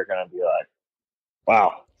on, and you're gonna be like,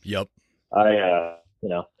 wow. Yep.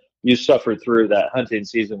 You suffered through that hunting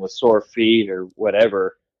season with sore feet or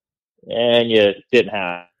whatever. and you didn't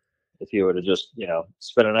have if you would have just,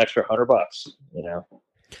 spent an extra $100,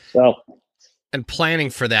 So And planning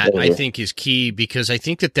for that, I think, is key, because I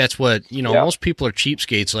think that's what, most people are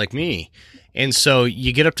cheapskates like me. And so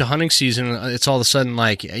you get up to hunting season, it's all of a sudden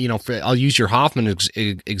like, I'll use your Hoffman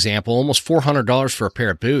example, almost $400 for a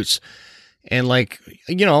pair of boots. And like,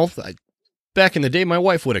 back in the day, my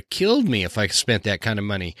wife would have killed me if I spent that kind of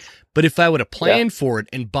money. But if I would have planned for it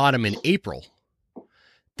and bought them in April,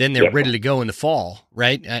 then they're ready to go in the fall,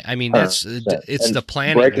 right? I mean, it's and the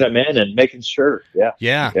planning. Breaking them in and making sure.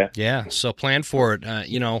 Yeah. So plan for it.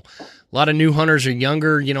 A lot of new hunters are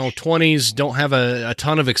younger, 20s, don't have a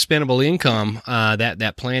ton of expendable income.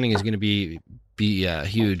 That planning is going to be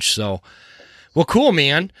huge. So, well, cool,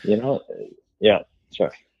 man.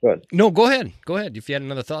 Sorry. Go ahead. No, go ahead. If you had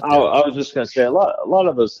another thought there. I was just going to say a lot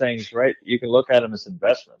of those things, right? You can look at them as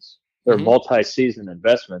investments. They're multi-season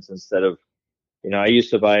investments instead of, I used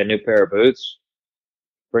to buy a new pair of boots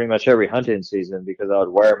pretty much every hunting season because I would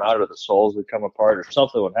wear them out or the soles would come apart or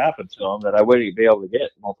something would happen to them that I wouldn't be able to get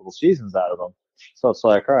multiple seasons out of them. So it's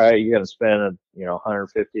like, all right, you're going to spend,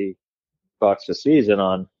 $150 a season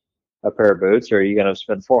on a pair of boots, or are you going to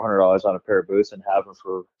spend $400 on a pair of boots and have them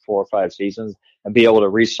for 4 or 5 seasons and be able to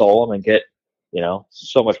resole them and get,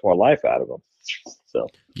 so much more life out of them. So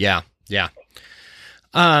yeah.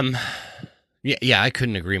 Yeah, I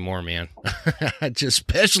couldn't agree more, man. Just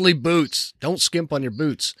especially boots. Don't skimp on your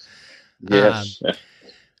boots. Yes.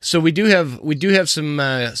 So we do have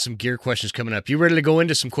some gear questions coming up. You ready to go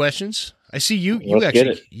into some questions? I see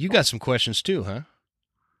you got some questions too, huh?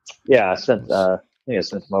 Yeah, I sent them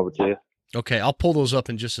over to you. Okay, I'll pull those up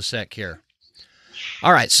in just a sec here.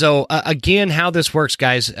 All right, so again, how this works,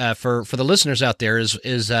 guys, for the listeners out there is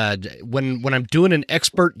when I'm doing an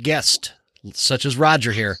expert guest such as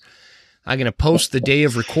Rodger here, I'm going to post the day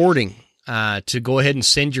of recording to go ahead and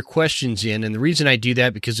send your questions in. And the reason I do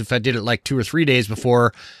that, because if I did it like 2 or 3 days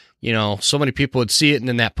before, so many people would see it and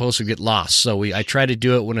then that post would get lost. So I try to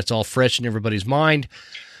do it when it's all fresh in everybody's mind.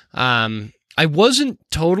 I wasn't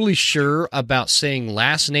totally sure about saying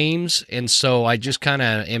last names, and so I just kind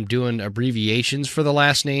of am doing abbreviations for the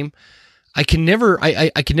last name. I can never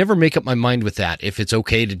make up my mind with that, if it's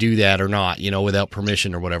okay to do that or not, without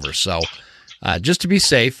permission or whatever. So just to be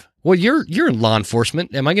safe. Well, you're in law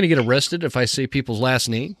enforcement. Am I going to get arrested if I say people's last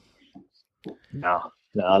name? No,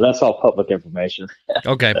 that's all public information.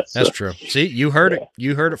 Okay, that's true. See, you heard it.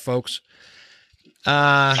 You heard it, folks.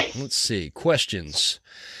 Let's see. Questions.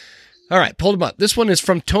 All right, pulled them up. This one is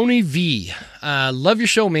from Tony V. Love your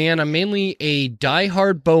show, man. I'm mainly a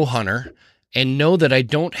diehard bow hunter and know that I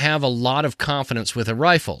don't have a lot of confidence with a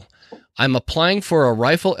rifle. I'm applying for a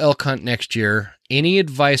rifle elk hunt next year. Any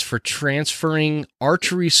advice for transferring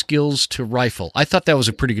archery skills to rifle? I thought that was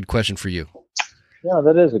a pretty good question for you. Yeah,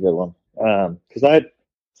 that is a good one. Because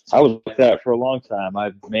I was like that for a long time.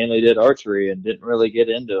 I mainly did archery and didn't really get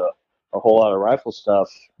into a whole lot of rifle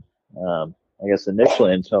stuff. I guess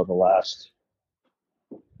initially until the last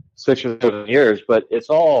 6 or 7 years, but it's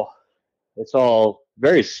all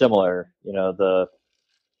very similar. The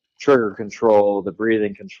trigger control, the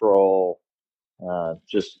breathing control,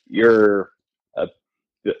 just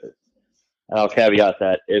and I'll caveat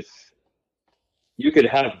that if you could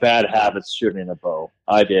have bad habits shooting a bow,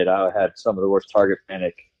 I did. I had some of the worst target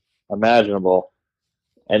panic imaginable,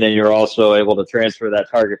 and then you're also able to transfer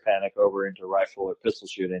that target panic over into rifle or pistol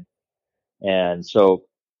shooting. And so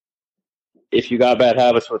if you got bad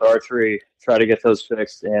habits with archery, try to get those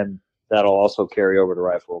fixed, and that'll also carry over to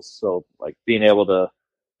rifles. So like being able to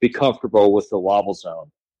be comfortable with the wobble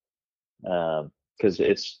zone, because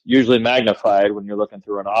it's usually magnified when you're looking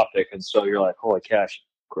through an optic, and so you're like, holy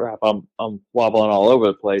crap, I'm wobbling all over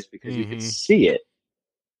the place because you can see it.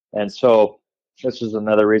 And so this is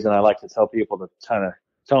another reason I like to tell people to kind of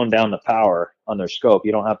tone down the power on their scope.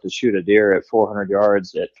 You don't have to shoot a deer at 400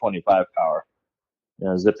 yards at 25 power.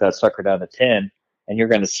 Zip that sucker down to 10, and you're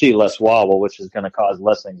going to see less wobble, which is going to cause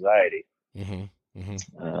less anxiety.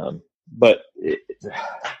 But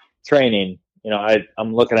training,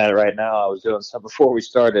 I'm looking at it right now. I was doing some before we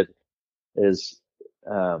started. There's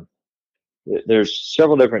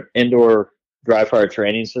several different indoor dry fire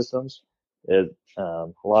training systems. A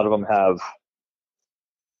lot of them have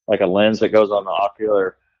like a lens that goes on the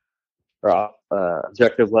ocular or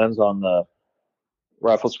objective lens on the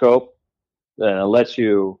rifle scope, and it lets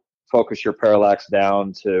you focus your parallax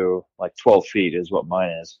down to like 12 feet is what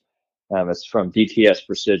mine is. It's from DTS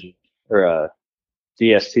Precision or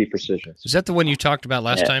DST Precision. Is that the one you talked about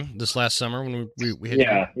this last summer when we hit?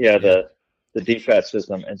 The DFAT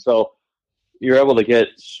system. And so you're able to get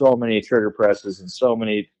so many trigger presses and so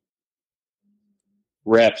many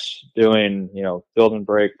reps doing, build and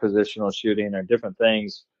break, positional shooting, or different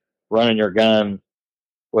things, running your gun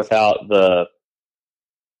without the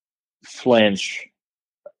flinch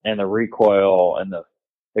and the recoil and the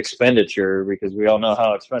expenditure, because we all know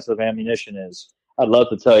how expensive ammunition is. I'd love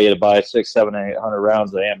to tell you to buy 600, 700, 800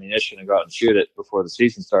 rounds of ammunition and go out and shoot it before the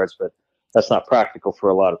season starts, but that's not practical for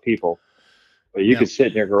a lot of people. But you could sit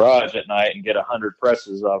in your garage at night and get 100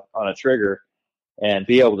 presses off on a trigger and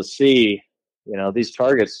be able to see, these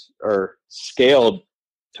targets are scaled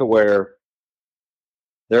to where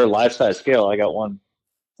they're life-size scale. I got one.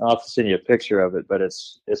 I'll have to send you a picture of it, but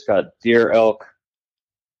it's got deer, elk,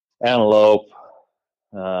 antelope,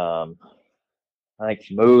 I think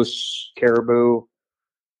moose, caribou,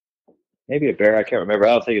 maybe a bear. I can't remember. I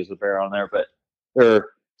don't think it's a bear on there, but they're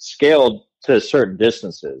scaled to certain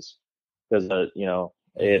distances because,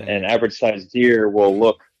 an average sized deer will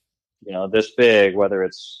look, this big, whether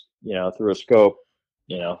it's, through a scope,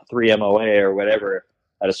 3 MOA or whatever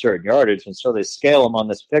at a certain yardage. And so they scale them on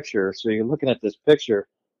this picture. So you're looking at this picture.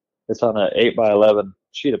 It's on an 8x11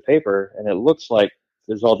 sheet of paper, and it looks like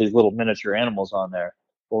there's all these little miniature animals on there.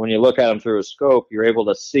 But when you look at them through a scope, you're able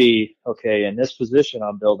to see, okay, in this position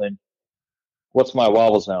I'm building, what's my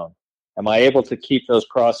wobble zone? Am I able to keep those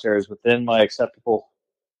crosshairs within my acceptable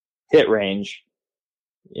hit range,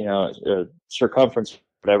 circumference,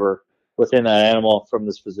 whatever, within that animal from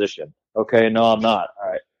this position? Okay, no, I'm not. All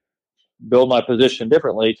right. Build my position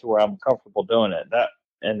differently to where I'm comfortable doing it.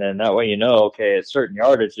 And then that way, okay, at certain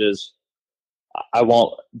yardages, I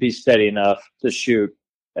won't be steady enough to shoot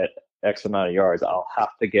at X amount of yards. I'll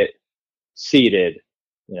have to get seated,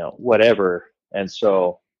 whatever. And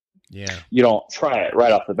so you don't try it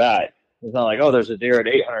right off the bat. It's not like, oh, there's a deer at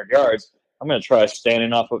 800 yards. I'm going to try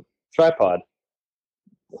standing off a tripod.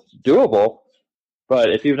 It's doable,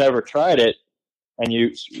 but if you've never tried it and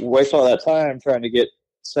you waste all that time trying to get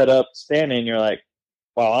set up standing, you're like,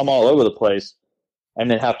 wow, I'm all over the place. And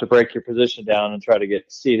then have to break your position down and try to get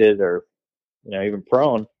seated or, even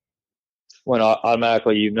prone, when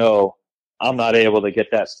automatically I'm not able to get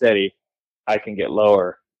that steady. I can get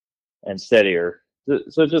lower and steadier.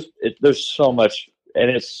 So there's so much, and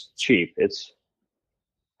it's cheap. It's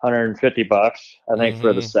 $150, I think,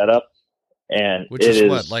 for the setup. And which is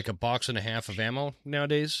what, like a box and a half of ammo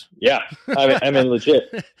nowadays? Yeah, I mean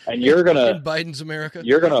legit. And you're gonna in Biden's America,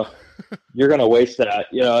 you're gonna waste that,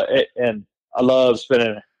 and I love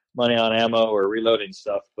spending money on ammo or reloading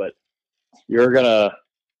stuff, but you're gonna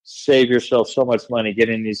save yourself so much money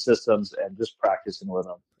getting these systems and just practicing with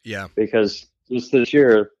them. Yeah, because just this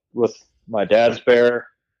year with my dad's bear,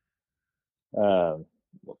 my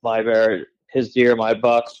bear, his deer, my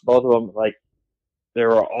bucks, both of them, like they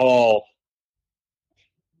were all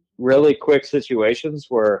really quick situations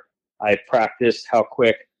where I practiced how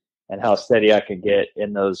quick and how steady I can get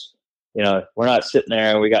in those. We're not sitting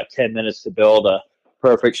there and we got 10 minutes to build a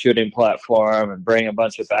perfect shooting platform and bring a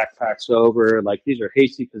bunch of backpacks over. Like, these are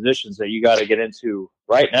hasty positions that you got to get into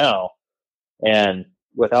right now. And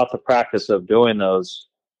without the practice of doing those,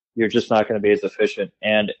 you're just not going to be as efficient.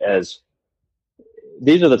 And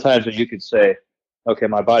these are the times when you could say, okay,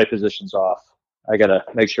 my body position's off. I got to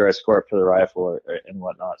make sure I score up to the rifle and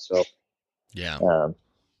whatnot. So, yeah.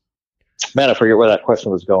 Man, I forget where that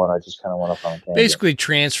question was going. I just kind of went off on a tangent. Basically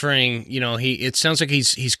transferring, it sounds like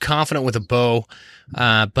he's confident with a bow,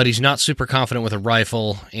 but he's not super confident with a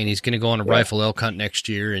rifle, and he's going to go on a rifle elk hunt next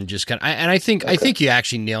year and just I think you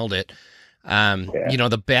actually nailed it.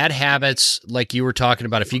 The bad habits, like you were talking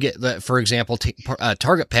about, if you get, for example,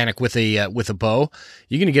 target panic with a bow,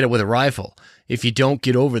 you're going to get it with a rifle. If you don't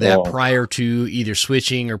get over that prior to either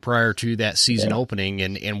switching or prior to that season opening,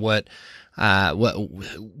 and what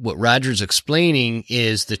Rodger's explaining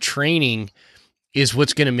is the training is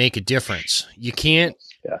what's going to make a difference. You can't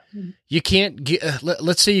get,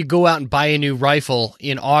 let's say you go out and buy a new rifle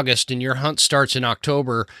in August and your hunt starts in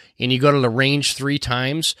October and you go to the range 3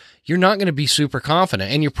 times, you're not going to be super confident,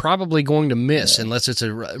 and you're probably going to miss unless it's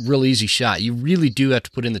a real easy shot. You really do have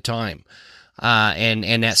to put in the time.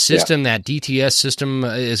 And that system, that DTS system,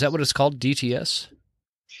 is that what it's called? DTS?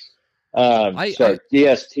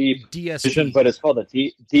 DST, but it's called the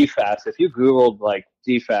DFATS. If you Googled like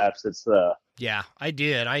DFATS, it's the I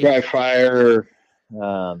did. dry fire.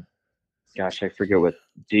 Gosh, I forget what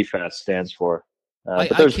DFATS stands for.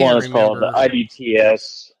 But there's one that's called the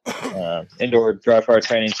IDTS, Indoor Dry Fire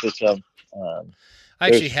Training System. I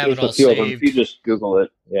actually have it all saved. If you just Google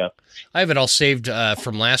it, I have it all saved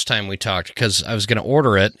from last time we talked because I was going to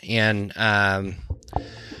order it, and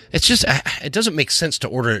it's just it doesn't make sense to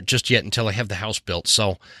order it just yet until I have the house built.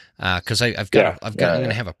 So, because I'm going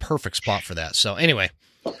to have a perfect spot for that. So anyway,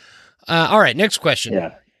 All right, next question.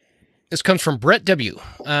 Yeah. This comes from Brett W.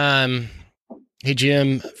 Hey,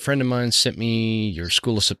 Jim, a friend of mine sent me your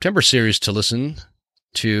School of September series to listen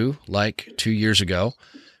to like 2 years ago.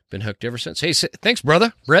 Been hooked ever since. Hey, thanks,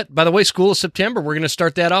 brother. Brett, by the way, School of September, we're going to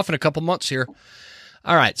start that off in a couple months here.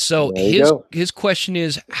 All right, so his question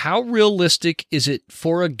is, how realistic is it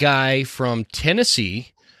for a guy from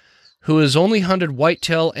Tennessee who has only hunted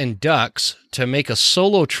whitetail and ducks to make a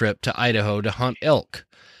solo trip to Idaho to hunt elk?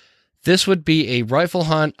 This would be a rifle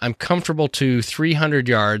hunt. I'm comfortable to 300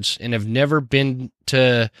 yards and have never been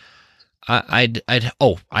to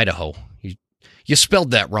Idaho. You spelled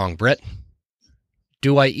that wrong, Brett.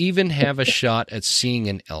 Do I even have a shot at seeing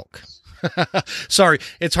an elk? Sorry,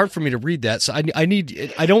 it's hard for me to read that. So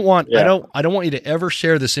I don't want you to ever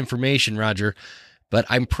share this information, Rodger, but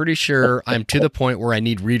I'm pretty sure I'm to the point where I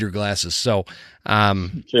need reader glasses. So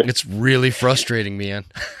it's really frustrating, man.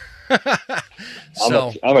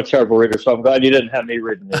 I'm a terrible reader, so I'm glad you didn't have me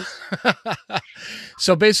reading this.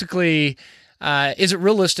 So basically, is it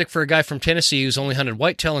realistic for a guy from Tennessee who's only hunted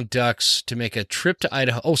whitetail and ducks to make a trip to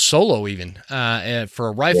Idaho, solo even, for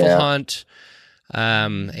a rifle hunt?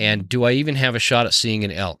 And do I even have a shot at seeing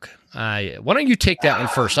an elk? Why don't you take that one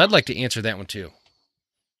first? I'd like to answer that one too.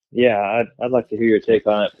 Yeah, I'd like to hear your take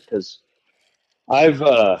on it, because I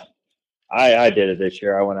did it this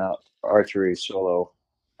year. I went out archery solo.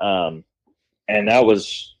 And that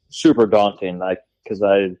was super daunting, because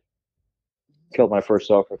I killed my first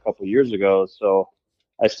elk a couple of years ago. So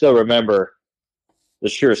I still remember the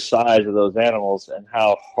sheer size of those animals and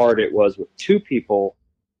how hard it was with two people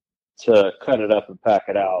to cut it up and pack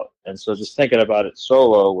it out. And so just thinking about it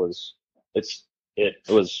solo it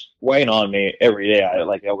was weighing on me every day. I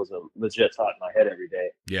was a legit thought in my head every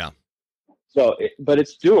day. Yeah. So, but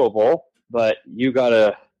it's doable, but you got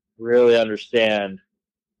to really understand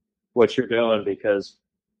what you're doing, because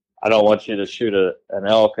I don't want you to shoot an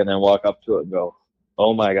elk and then walk up to it and go,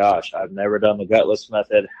 oh my gosh, I've never done the gutless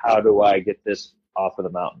method. How do I get this off of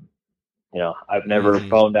the mountain? I've never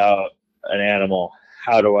phoned out an animal.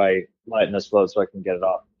 How do I lighten this load so I can get it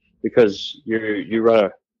off? Because you run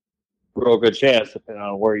a real good chance, depending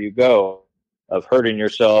on where you go, of hurting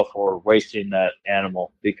yourself or wasting that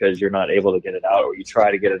animal because you're not able to get it out, or you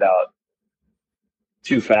try to get it out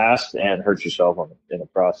too fast and hurt yourself in the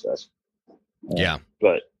process. Yeah.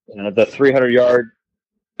 But the 300-yard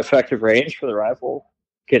effective range for the rifle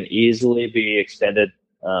can easily be extended,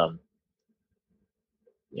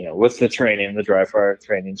 with the training, the dry fire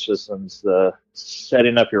training systems, the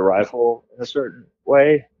setting up your rifle in a certain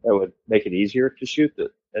way that would make it easier to shoot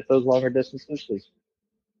at those longer distances. Because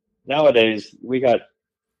nowadays we got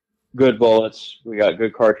good bullets, we got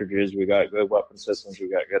good cartridges, we got good weapon systems, we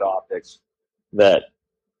got good optics that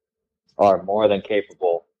are more than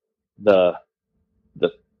capable. I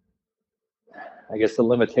guess the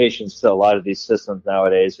limitations to a lot of these systems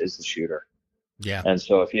nowadays is the shooter. Yeah. And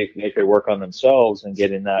so if they could work on themselves and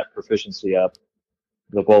getting that proficiency up,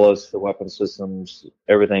 the bullets, the weapon systems,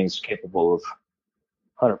 everything's capable of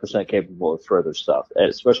 100% capable of further stuff,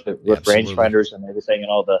 especially with rangefinders and everything, and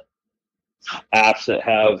all the apps that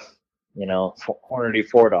have, Hornady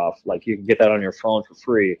Ford off. Like, you can get that on your phone for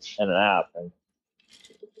free in an app, and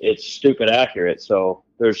it's stupid accurate. So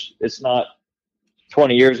it's not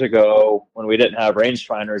 20 years ago when we didn't have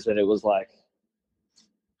rangefinders and it was like,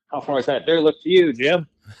 how far is that deer look to you, Jim?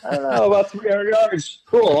 I don't know, about 300 yards.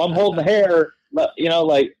 Cool, I'm holding the hair.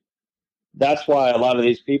 That's why a lot of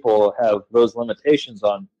these people have those limitations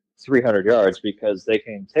on 300 yards, because they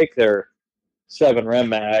can take their 7 Rem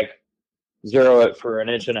mag, zero it for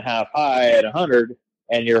 1.5 inches high at 100,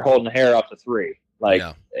 and you're holding the hair up to 3.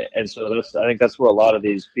 And so I think that's where a lot of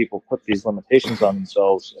these people put these limitations on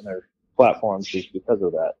themselves in their platforms, just because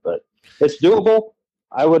of that. But it's doable.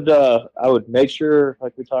 I would make sure,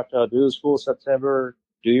 like we talked about, do the School of September,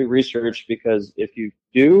 do your research, because if you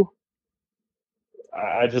do,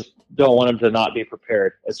 I just don't want them to not be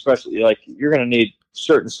prepared. Especially, you're going to need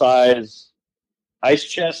certain size ice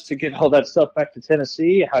chests to get all that stuff back to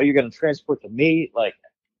Tennessee. How are you going to transport the meat?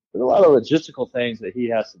 There's a lot of logistical things that he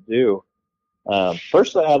has to do.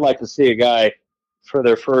 Personally, I'd like to see a guy for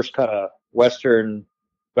their first kind of Western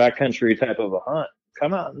backcountry type of a hunt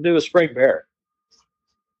come out and do a spring bear.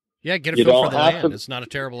 Yeah, get a feel for the land. It's not a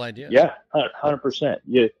terrible idea. Yeah, 100%.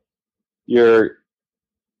 You're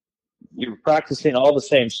practicing all the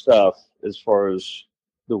same stuff as far as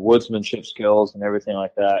the woodsmanship skills and everything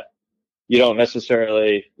like that. You don't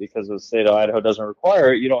necessarily, because the state of Idaho doesn't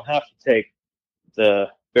require it, you don't have to take the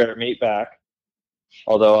bear meat back.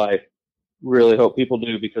 Although I really hope people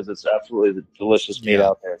do, because it's absolutely the delicious meat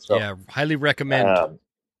out there. So yeah, highly recommend.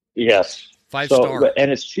 Yes. 5-star.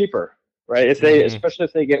 And it's cheaper, right? Especially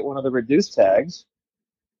if they get one of the reduced tags,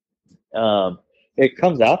 it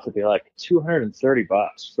comes out to be like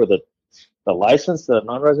 $230 for the license, the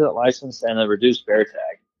non-resident license, and the reduced bear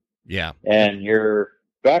tag. Yeah. And you're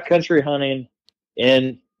backcountry hunting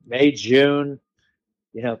in May, June,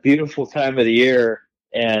 beautiful time of the year.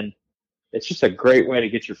 And it's just a great way to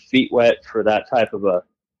get your feet wet for that type of a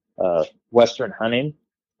Western hunting.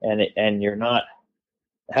 And you're not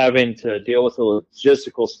having to deal with the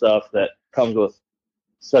logistical stuff that comes with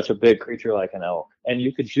such a big creature like an elk. And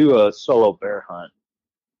you could do a solo bear hunt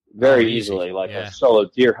very easily, like a solo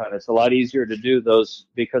deer hunt. It's a lot easier to do those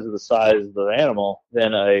because of the size of the animal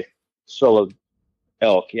than a solo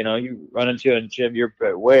elk. You run into, and Jim, you're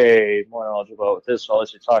way more knowledgeable with this, so I'll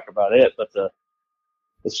let you talk about it, but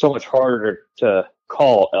it's so much harder to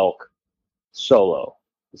call elk solo.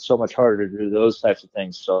 It's so much harder to do those types of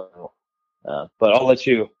things solo. But I'll let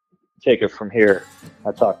you take it from here.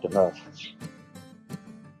 I talked enough.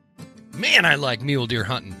 Man, I like mule deer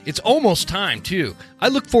hunting. It's almost time, too. I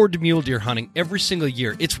look forward to mule deer hunting every single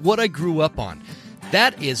year. It's what I grew up on.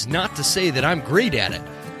 That is not to say that I'm great at it,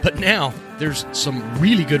 but now there's some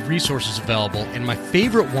really good resources available, and my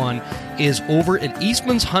favorite one is over at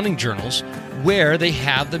Eastman's Hunting Journals, where they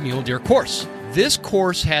have the mule deer course. This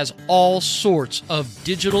course has all sorts of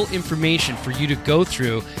digital information for you to go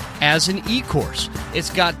through as an e-course. It's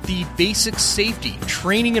got the basic safety,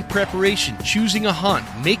 training and preparation, choosing a hunt,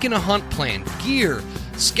 making a hunt plan, gear,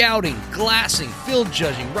 scouting, glassing, field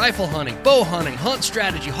judging, rifle hunting, bow hunting, hunt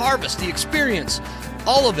strategy, harvest, the experience.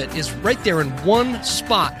 All of it is right there in one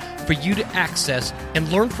spot for you to access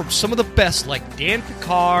and learn from some of the best like Dan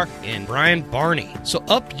Picard and Brian Barney. So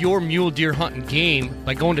up your mule deer hunting game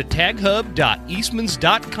by going to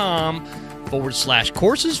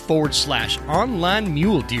taghub.eastmans.com/courses/online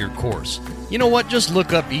mule deer course. You know what? Just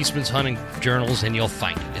look up Eastman's Hunting Journals and you'll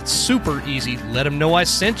find it. It's super easy. Let them know I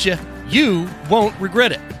sent you. You won't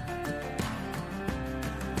regret it.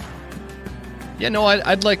 Yeah, no,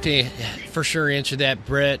 I'd like to for sure answer that,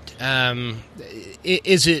 Brett.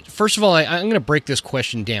 Is it, first of all, I'm going to break this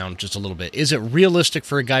question down just a little bit. Is it realistic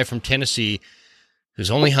for a guy from Tennessee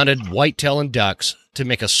who's only hunted whitetail and ducks to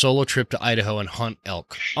make a solo trip to Idaho and hunt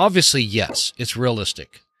elk? Obviously, yes, it's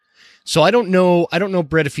realistic. So I don't know,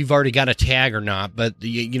 Brett, if you've already got a tag or not, but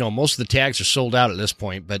most of the tags are sold out at this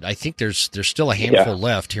point, but I think there's still a handful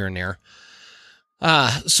left here and there.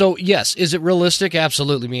 So yes, is it realistic?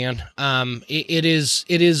 Absolutely, man. It is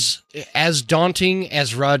as daunting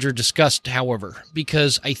as Rodger discussed, however,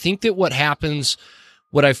 because I think that what I've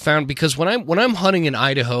found, because when I'm hunting in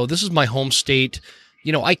Idaho, this is my home state.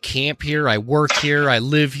 I camp here, I work here, I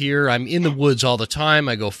live here, I'm in the woods all the time,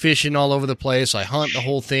 I go fishing all over the place, I hunt the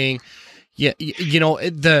whole thing. Yeah,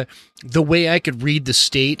 the way I could read the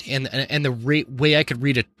state and the way I could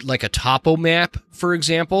read a topo map, for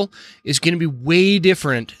example, is going to be way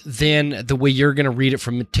different than the way you're going to read it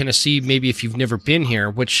from Tennessee. Maybe if you've never been here,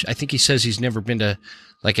 which I think he says he's never been to,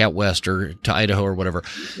 like out west or to Idaho or whatever.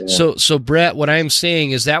 Yeah. So Brett, what I'm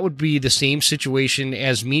saying is that would be the same situation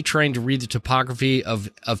as me trying to read the topography of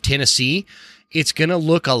Tennessee. It's going to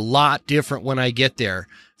look a lot different when I get there.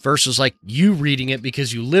 Versus like you reading it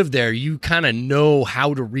because you live there, you kind of know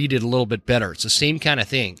how to read it a little bit better. It's the same kind of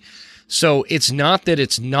thing. So it's not that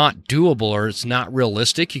it's not doable or it's not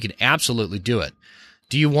realistic. You can absolutely do it.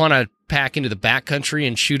 Do you want to pack into the backcountry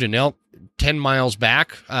and shoot an elk 10 miles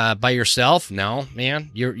back by yourself? No, man,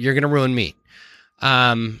 you're going to ruin meat.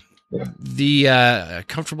 The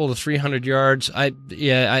comfortable to 300 yards.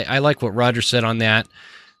 I like what Rodger said on that.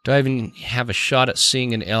 Do I even have a shot at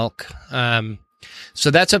seeing an elk? So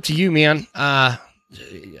that's up to you, man.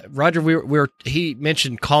 Rodger, he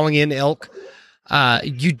mentioned calling in elk.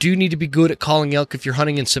 You do need to be good at calling elk if you're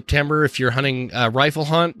hunting in September. If you're hunting rifle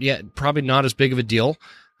hunt, yeah, probably not as big of a deal.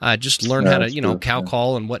 Just learn how to, cow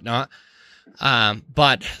call and whatnot.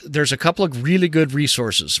 But there's a couple of really good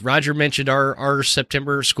resources. Rodger mentioned our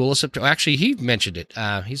September School of September. Actually, he mentioned it.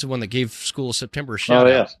 He's the one that gave School of September a shout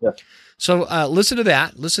out. Yeah. So listen to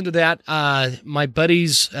that. My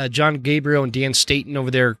buddies, John Gabriel and Dan Staten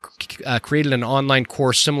over there created an online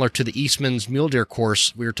course similar to the Eastman's Mule Deer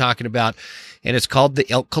course we were talking about, and it's called the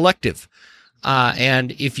Elk Collective.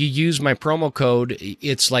 And if you use my promo code,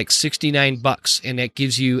 it's like $69, and it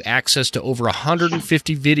gives you access to over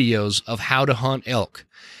 150 videos of how to hunt elk.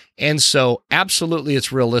 And so absolutely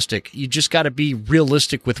it's realistic. You just got to be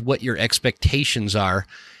realistic with what your expectations are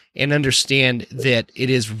and understand that it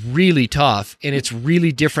is really tough and it's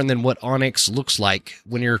really different than what Onyx looks like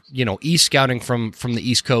when you're, east scouting from the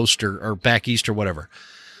East Coast or back east or whatever.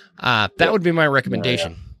 That would be my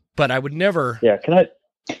recommendation. But I would never. Yeah. Can I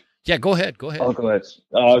Yeah, go ahead. Go Oh, ahead. go ahead.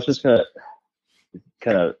 I was just gonna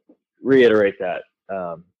kind of reiterate that.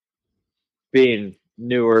 Being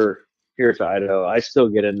newer here to Idaho, I still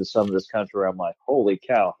get into some of this country where I'm like, holy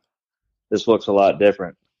cow, this looks a lot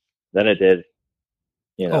different than it did,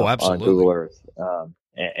 Oh, on absolutely. Google Earth.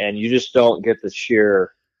 And you just don't get the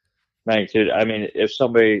sheer magnitude. I mean, if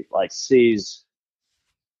somebody like sees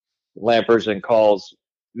Lampers and calls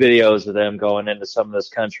videos of them going into some of this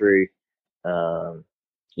country, um,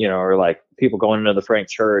 or like people going into the Frank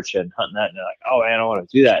Church and hunting that, and they're like, oh man, I want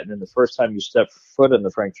to do that. And then the first time you step foot in the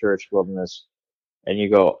Frank Church wilderness, and you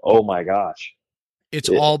go, oh my gosh, It's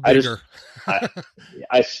all I just, bigger. I,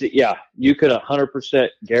 I see, yeah, you could 100%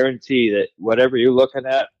 guarantee that whatever you're looking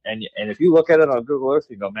at, and if you look at it on Google Earth,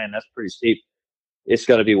 you go, man, that's pretty steep. It's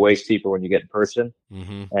going to be way steeper when you get in person.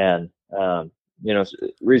 Hmm. And,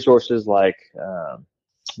 resources like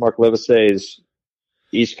Mark Livesey's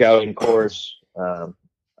e-scouting course.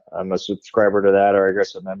 I'm a subscriber to that, or I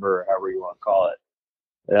guess a member, or however you want to call it.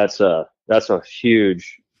 That's a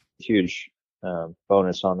huge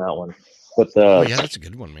bonus on that one. But Oh yeah, that's a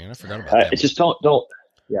good one, man. I forgot about that it's one.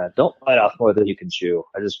 just don't bite off more than you can chew.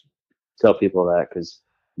 I just tell people that because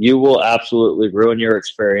you will absolutely ruin your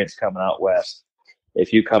experience coming out west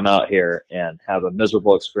if you come out here and have a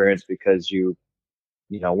miserable experience because you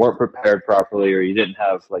weren't prepared properly, or you didn't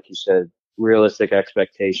have, like you said, realistic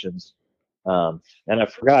expectations. And I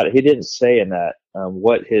forgot, he didn't say in that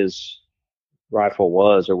what his rifle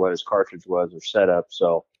was or what his cartridge was or setup.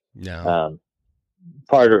 So No. um,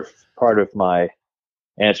 part of my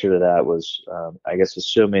answer to that was, I guess,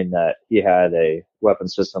 assuming that he had a weapon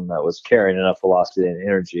system that was carrying enough velocity and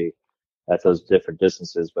energy at those different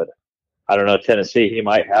distances. But I don't know, Tennessee, he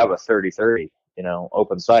might have a 30-30,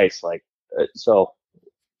 open sights. Like, so,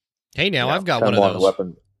 Hey, now I've got kind one of of more on the those.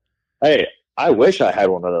 weapon. Hey, I wish I had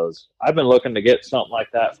one of those. I've been looking to get something like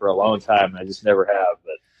that for a long time, and I just never have.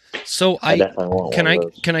 But So I I definitely want can one of I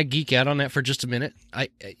those. can I geek out on that for just a minute?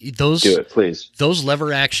 Do Those it, please. those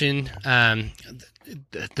lever action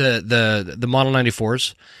the Model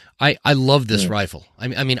 94s. I love this Mm. rifle.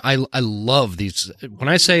 I love these. When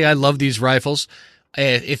I say I love these rifles,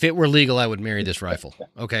 if it were legal, I would marry this rifle.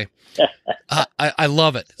 Okay, I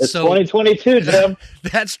love it. It's So 2022, Jim.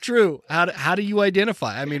 that's true. How do you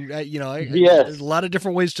identify? I mean, there's a Yes, lot of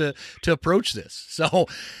different ways to approach this. So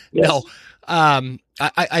no, yes.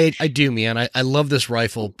 I do, man. I love this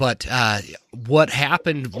rifle, but what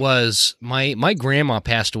happened was my grandma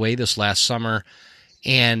passed away this last summer,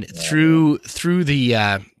 and Oh, man. through the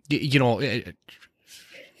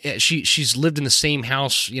she's lived in the same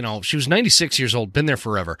house. She was 96 years old, been there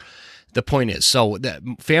forever. The point is, so the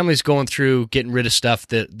family's going through getting rid of stuff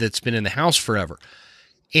that's been in the house forever,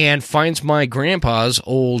 and finds my grandpa's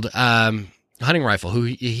old hunting rifle, who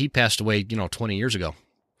he passed away 20 years ago.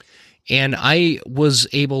 And I was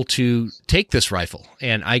able to take this rifle,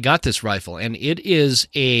 and I got this rifle, and it is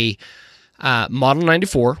a Model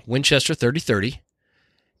 94 Winchester 3030,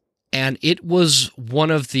 and it was one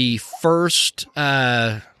of the first.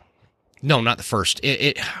 No, not the first.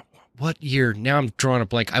 What year? Now I'm drawing a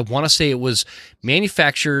blank. I want to say it was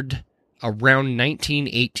manufactured around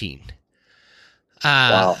 1918.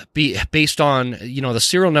 Wow. Based on the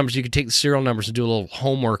serial numbers, you could take the serial numbers and do a little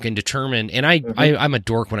homework and determine. And Hmm. I'm a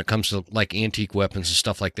dork when it comes to like antique weapons and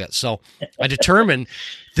stuff like that. So I determined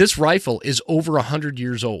this rifle is over 100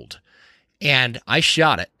 years old, and I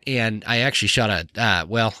shot it. And I actually shot a.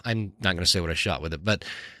 Well, I'm not going to say what I shot with it, but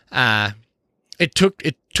it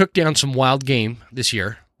took down some wild game this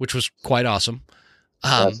year, which was quite awesome.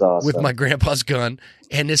 That's With my awesome. grandpa's gun.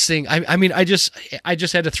 And this thing, I mean, I just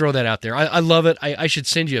had to throw that out there. I love it. I should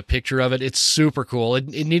send you a picture of it. It's super cool. It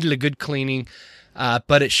needed a good cleaning, but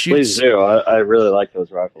it Please shoots. do. I really like those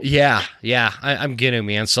rifles. Yeah, yeah. I'm getting,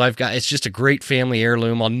 man. So it's just a great family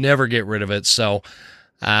heirloom. I'll never get rid of it. So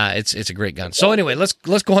it's a great gun. That's So anyway, awesome.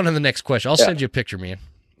 let's go on to the next question. I'll Yeah. send you a picture, man.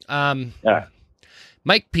 Um, Yeah.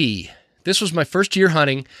 Mike P. This was my first year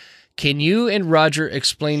hunting. Can you and Rodger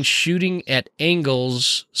explain shooting at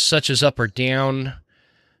angles such as up or down?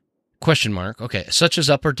 Question mark. Okay, such as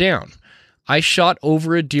up or down. I shot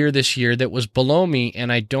over a deer this year that was below me,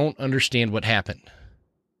 and I don't understand what happened.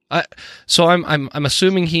 So I'm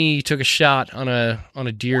assuming he took a shot on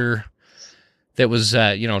a deer that was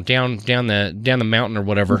down the mountain or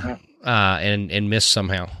whatever, Mhm. and missed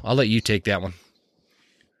somehow. I'll let you take that one.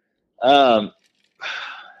 Um,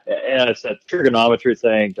 and it's a trigonometry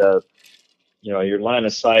thing. Your line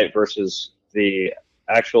of sight versus the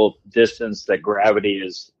actual distance that gravity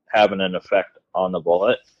is having an effect on the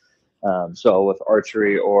bullet. So with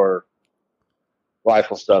archery or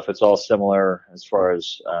rifle stuff, it's all similar as far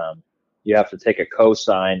as you have to take a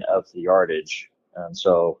cosine of the yardage. And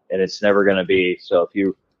it's never going to be, so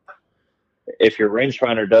if your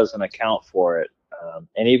rangefinder doesn't account for it,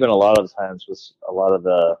 and even a lot of the times with a lot of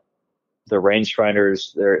the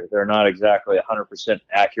rangefinders, they're not exactly 100%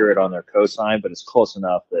 accurate on their cosine, but it's close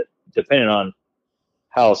enough that depending on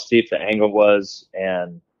how steep the angle was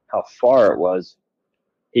and how far it was,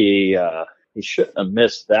 he shouldn't have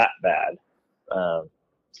missed that bad.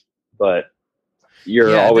 But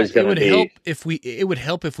you're always going to be. It would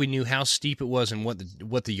help if we knew how steep it was and what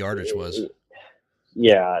the yardage was.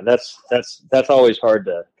 Yeah, that's always hard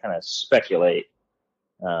to kind of speculate,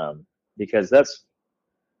 because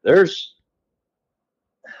there's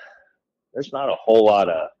not a whole lot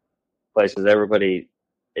of places.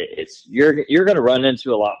 You're going to run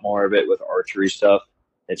into a lot more of it with archery stuff.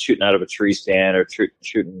 It's shooting out of a tree stand or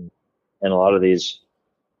shooting in a lot of these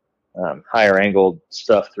higher angled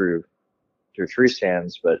stuff through tree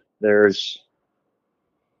stands. But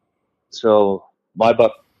my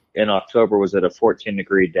buck in October was at a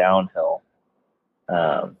 14-degree downhill,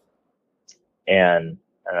 and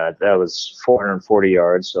that was 440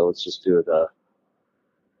 yards. So let's just do the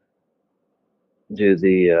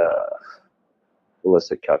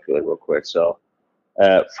ballistic calculator real quick. So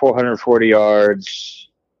at 440 yards,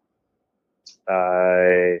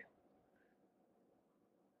 I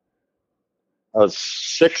was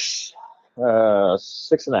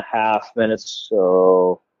 6.5 minutes,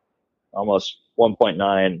 so almost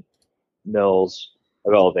 1.9 mils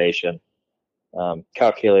of elevation,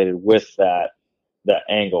 calculated with that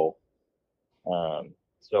angle.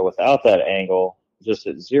 So without that angle, just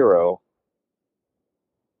at 0,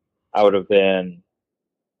 I would have been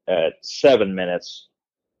at 7 minutes.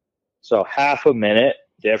 So half a minute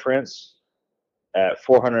difference at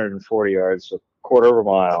 440 yards, so quarter of a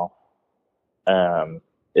mile,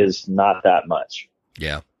 is not that much.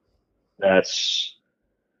 Yeah. That's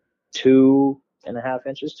 2.5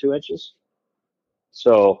 inches, 2 inches.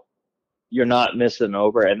 So you're not missing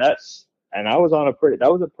over. And that was a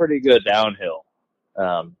pretty good downhill.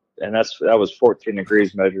 And that was 14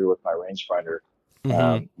 degrees measured with my rangefinder.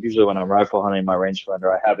 Mm-hmm. Usually when I'm rifle hunting my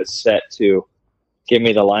rangefinder, I have it set to give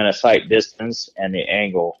me the line of sight distance and the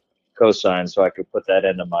angle cosine, so I could put that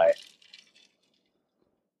into my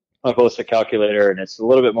ballistic calculator, and it's a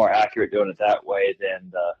little bit more accurate doing it that way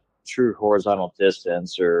than the true horizontal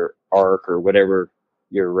distance or arc or whatever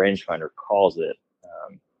your rangefinder calls it.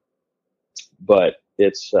 But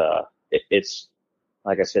it's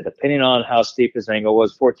like I said, depending on how steep his angle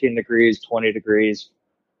was, 14 degrees, 20 degrees.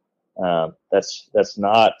 That's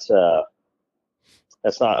not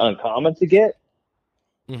uncommon to get,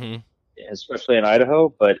 mm-hmm. especially in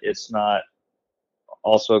Idaho. But it's not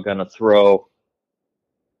also going to throw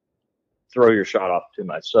your shot off too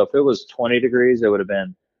much. So if it was 20 degrees, it would have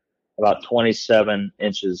been about 27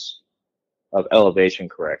 inches of elevation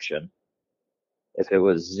correction. If it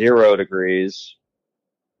was 0 degrees,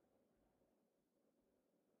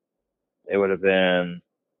 it would have been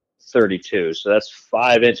 32. So that's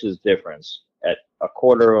 5 inches difference at a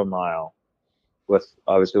quarter of a mile with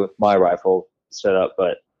my rifle set up.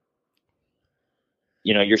 But,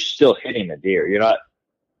 you're still hitting a deer. You're not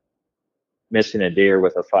missing a deer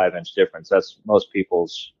with a 5-inch difference. That's most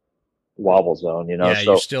people's wobble zone, Yeah,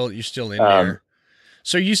 so you're still in there.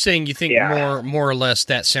 So you saying you think more or less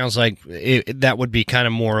that sounds like that would be kind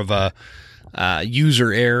of more of a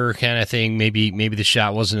user error kind of thing. Maybe the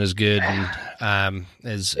shot wasn't as good and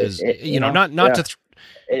as it's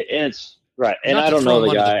right. And I don't know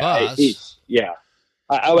the guy.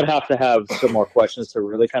 I would have to have some more questions to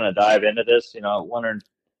really kind of dive into this. I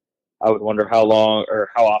would wonder how long or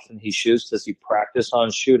how often he shoots. Does he practice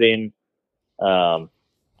on shooting, different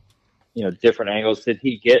angles? Did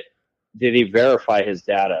he verify his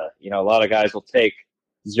data? A lot of guys will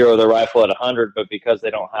zero their rifle at 100, but because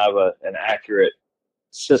they don't have an accurate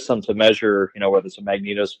system to measure, whether it's a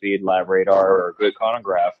magnetospeed, lab radar, or a good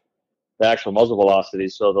chronograph, the actual muzzle velocity.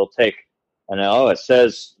 So they'll take, it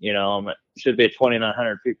says, it should be at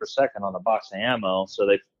 2,900 feet per second on the box of ammo. So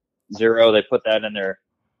they put that in their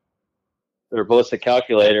ballistic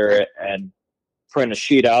calculator and print a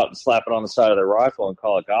sheet out and slap it on the side of their rifle and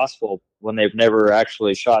call it gospel, when they've never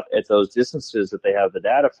actually shot at those distances that they have the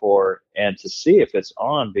data for, and to see if it's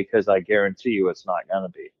on, because I guarantee you it's not going to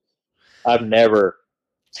be. I've never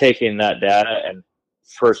taken that data and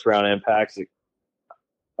first round impacts.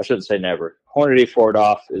 I shouldn't say never. Hornady Ford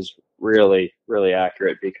off is really, really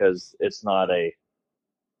accurate because it's not a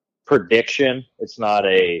prediction. It's not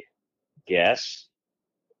a guess.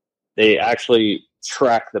 They actually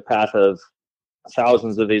track the path of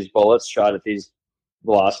thousands of these bullets shot at these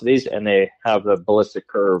velocities, and they have the ballistic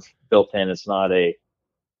curve built in. It's not a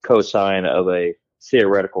cosine of a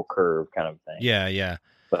theoretical curve kind of thing. Yeah, yeah.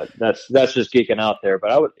 But that's just geeking out there.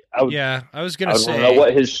 But I would Yeah, I was gonna I say, don't know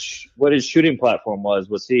what his shooting platform was.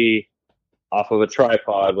 Was he off of a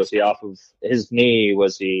tripod? Was he off of his knee?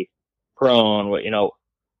 Was he prone? What,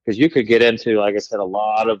 because you could get into, like I said, a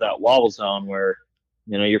lot of that wobble zone where,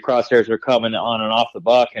 your crosshairs are coming on and off the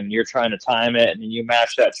buck, and you're trying to time it, and then you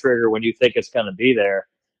mash that trigger when you think it's going to be there,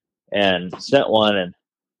 and sent one. And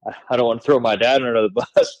I don't want to throw my dad under the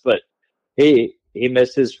bus, but he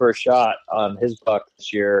missed his first shot on his buck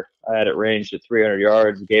this year. I had it ranged at 300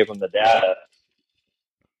 yards, gave him the data,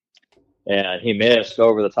 and he missed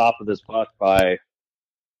over the top of this buck by,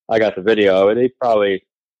 I got the video of it, he probably,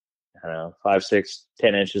 I don't know, 5, 6,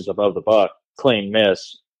 10 inches above the buck, clean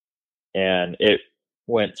miss. And it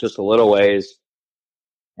went just a little ways.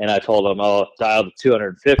 And I told him, I'll dial to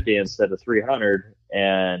 250 instead of 300.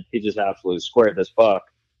 And he just absolutely squared this buck.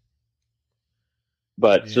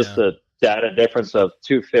 But just the data difference of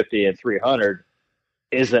 250 and 300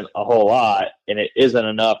 isn't a whole lot. And it isn't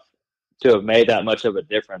enough to have made that much of a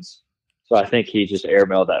difference. So I think he just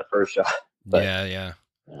airmailed that first shot. But, yeah.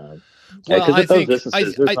 Because at those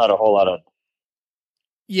distances, there's not a whole lot of.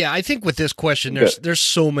 Yeah, I think with this question, there's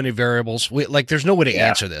so many variables. There's no way to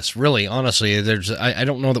answer this. Really, honestly, I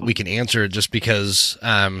don't know that we can answer it just because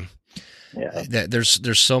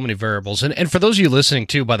there's so many variables. And for those of you listening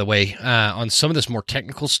too, by the way, on some of this more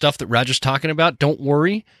technical stuff that Rodger's talking about, don't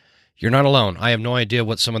worry, you're not alone. I have no idea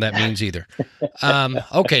what some of that means either.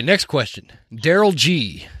 Okay, next question, Daryl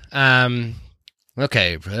G.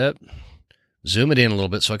 Okay. Zoom it in a little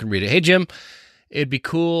bit so I can read it. Hey, Jim, it'd be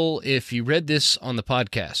cool if you read this on the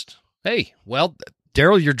podcast. Hey, well,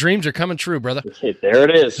 Daryl, your dreams are coming true, brother. Okay, there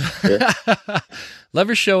it is. Yeah. Love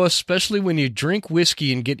your show, especially when you drink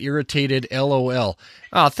whiskey and get irritated, LOL.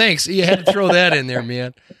 Oh, thanks. You had to throw that in there,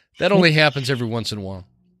 man. That only happens every once in a while.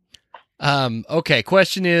 Okay,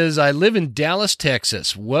 question is, I live in Dallas,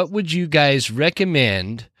 Texas. What would you guys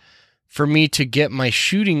recommend for me to get my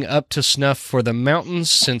shooting up to snuff for the mountains,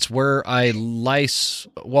 since where I lice,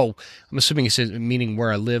 well, I'm assuming he says meaning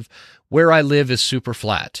where I live is super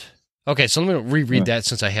flat. Okay, so let me reread that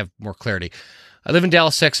since I have more clarity. I live in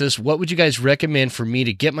Dallas, Texas. What would you guys recommend for me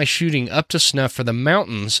to get my shooting up to snuff for the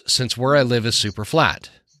mountains, since where I live is super flat?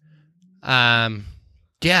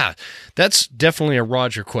 Yeah, that's definitely a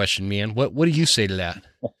Rodger question, man. What do you say to that?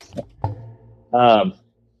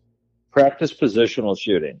 Practice positional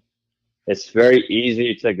shooting. It's very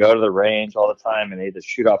easy to go to the range all the time and either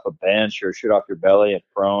shoot off a bench or shoot off your belly and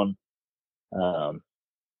prone. And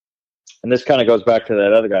this kind of goes back to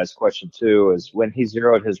that other guy's question too, is when he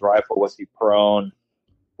zeroed his rifle, was he prone?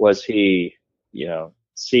 Was he,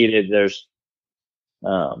 seated? There's,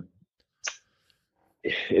 there's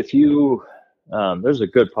a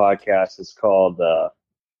good podcast. It's called,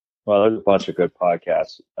 there's a bunch of good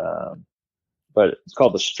podcasts, but it's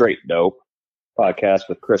called The Straight Dope podcast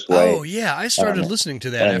with Chris Way. Oh yeah, I started listening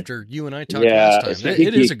to that after you and I talked last time.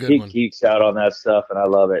 It is a good one. He geeks out on that stuff, and I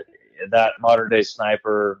love it. That Modern Day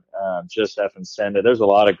Sniper, just effing send it. There's a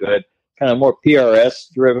lot of good, kind of more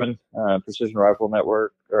PRS driven, Precision Rifle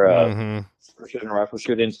Network or Precision Rifle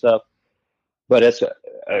Shooting stuff. But it's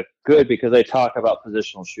good because they talk about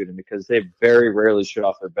positional shooting, because they very rarely shoot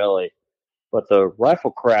off their belly. But the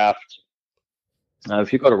Rifle Craft,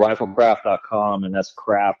 if you go to riflecraft.com, and that's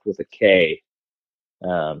craft with a K,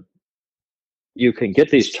 you can get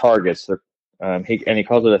these targets. He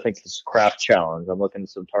calls it, I think, this craft challenge. I'm looking at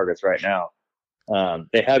some targets right now.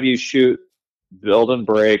 They have you shoot, build and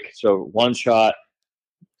break. So one shot,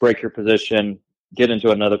 break your position, get into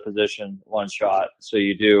another position, one shot. So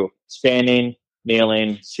you do standing,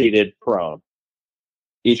 kneeling, seated, prone.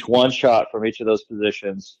 Each one shot from each of those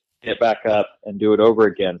positions, get back up and do it over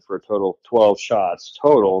again for a total of 12 shots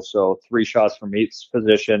total. So 3 shots from each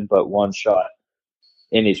position, but 1 shot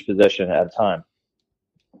in each position at a time.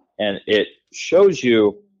 And it shows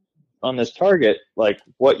you on this target, like,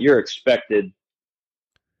 what your expected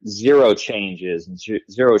zero change is and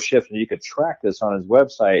zero shift. And you could track this on his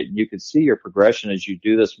website. You could see your progression as you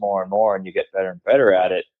do this more and more, and you get better and better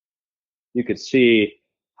at it. You could see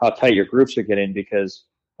how tight your groups are getting, because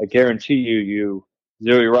I guarantee you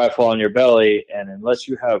zero your rifle on your belly, and unless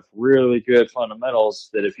you have really good fundamentals,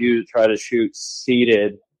 that if you try to shoot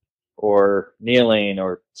seated or kneeling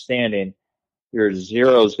or standing, your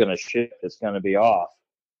zero is going to shift. It's going to be off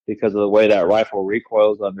because of the way that rifle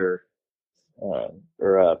recoils under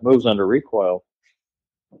moves under recoil.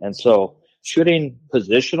 And so shooting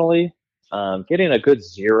positionally, getting a good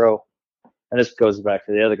zero, and this goes back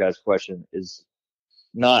to the other guy's question, is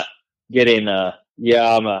not getting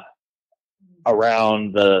Yeah,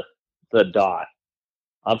 around the dot.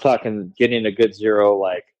 I'm talking getting a good zero,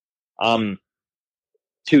 like I'm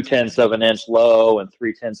 2/10 of an inch low and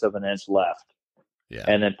 3/10 of an inch left. Yeah.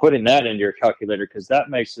 And then putting that into your calculator, because that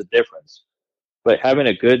makes a difference. But having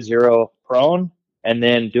a good zero prone and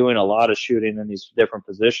then doing a lot of shooting in these different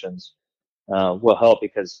positions will help,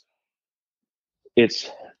 because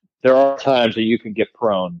there are times that you can get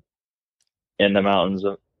prone in the mountains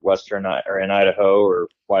of Western or in Idaho or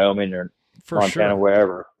Wyoming or For Montana, sure.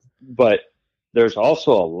 wherever. But there's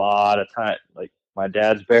also a lot of time, like my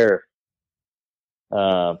dad's bear.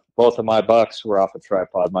 Both of my bucks were off a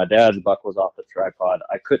tripod. My dad's buck was off the tripod.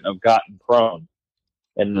 I couldn't have gotten prone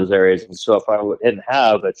in those areas. And so if I didn't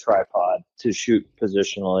have a tripod to shoot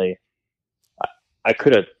positionally, I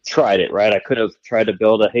could have tried it, right? I could have tried to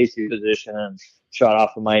build a hasty position and shot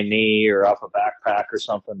off of my knee or off a backpack or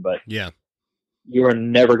something, but Yeah. you are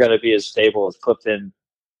never going to be as stable as clipped in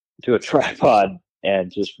to a tripod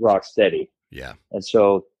and just rock steady. Yeah. And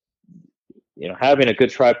so, having a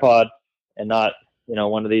good tripod and not,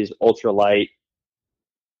 one of these ultralight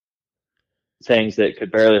things that could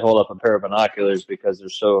barely hold up a pair of binoculars because they're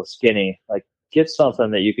so skinny, like get something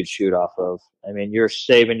that you could shoot off of. I mean, you're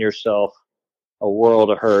saving yourself a world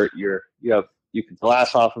of hurt. You can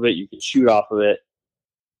glass off of it, you can shoot off of it,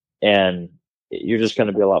 and you're just going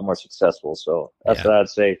to be a lot more successful. So that's what I'd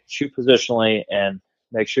say. Shoot positionally and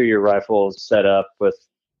make sure your rifle is set up with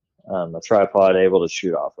a tripod able to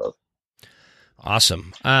shoot off of.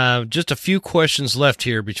 Awesome. Just a few questions left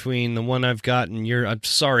here between the one I've got and I'm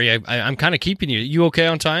sorry, I'm kind of keeping you. You okay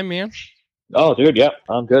on time, man? Oh, dude, yeah,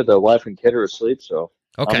 I'm good. The wife and kid are asleep, so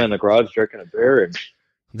okay. I'm in the garage drinking a beer and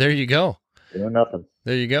there you go. Doing nothing.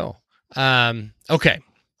 There you go. Okay.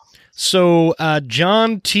 So,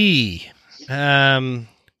 John T.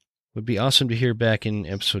 Would be awesome to hear back in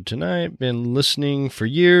episode tonight. Been listening for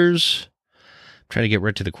years. I'm trying to get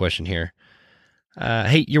right to the question here.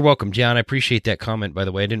 Hey, you're welcome, John. I appreciate that comment, by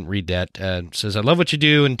the way. I didn't read that. Says, I love what you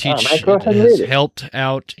do and teach. It has helped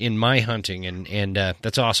out in my hunting, and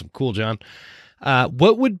that's awesome. Cool, John.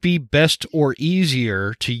 What would be best or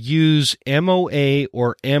easier to use MOA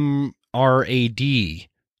or MRAD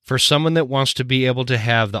for someone that wants to be able to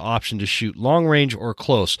have the option to shoot long range or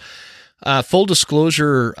close? Full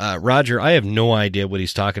disclosure, Rodger, I have no idea what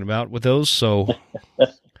he's talking about with those, so...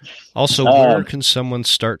 Also, where can someone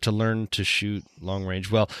start to learn to shoot long range?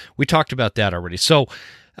 Well, we talked about that already. So,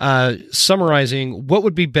 summarizing, what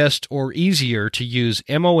would be best or easier to use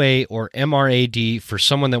MOA or MRAD for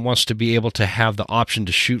someone that wants to be able to have the option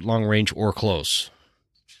to shoot long range or close?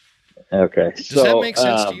 Okay. Does that make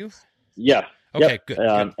sense to you? Yeah. Okay, good.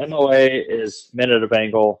 MOA is minute of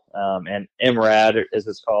angle, and MRAD, as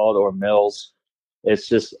it's called, or mils. It's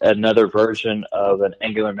just another version of an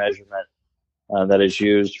angular measurement that is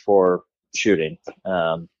used for shooting.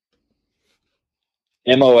 MOA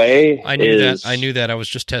I knew that. I was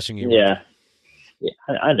just testing you. Yeah,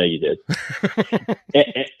 I know you did.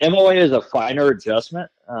 MOA is a finer adjustment,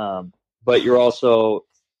 but you're also,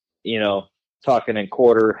 talking in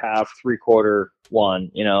quarter, half, 3/4,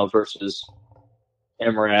 1, versus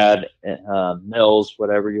MRAD, mils,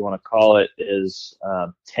 whatever you want to call it, is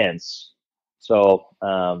tenths. So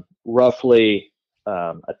roughly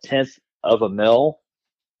a tenth of a mil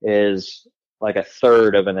is like a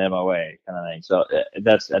third of an MOA kind of thing. So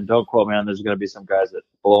and don't quote me on, there's going to be some guys that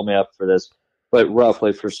blow me up for this, but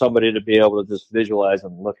roughly for somebody to be able to just visualize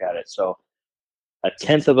and look at it. So a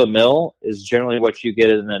tenth of a mil is generally what you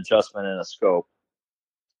get as an adjustment in a scope.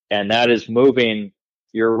 And that is moving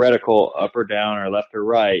your reticle up or down or left or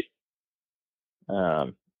right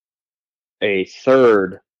a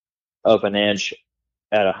third of an inch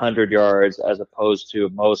at 100 yards, as opposed to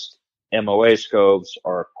most MOA scopes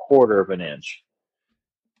are a quarter of an inch.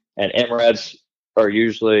 And MRADs are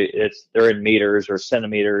usually, they're in meters or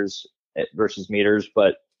centimeters versus meters,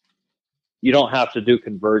 but you don't have to do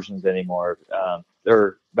conversions anymore.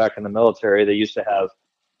 They're back in the military, they used to have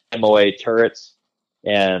MOA turrets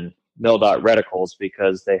and mil dot reticles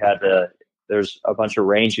because they had there's a bunch of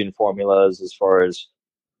ranging formulas as far as,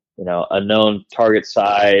 a known target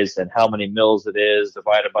size and how many mils it is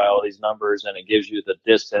divided by all these numbers, and it gives you the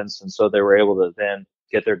distance. And so they were able to then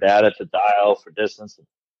get their data to dial for distance.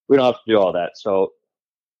 We don't have to do all that. So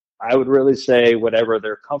I would really say whatever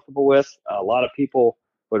they're comfortable with. A lot of people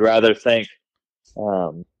would rather think,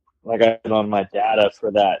 like I had on my data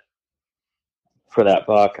for that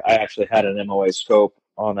buck, I actually had an MOA scope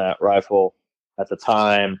on that rifle at the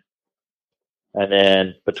time. And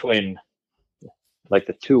then between like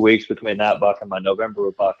the 2 weeks between that buck and my November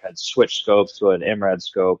buck, I'd switched scopes to an MRAD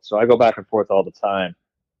scope. So I go back and forth all the time.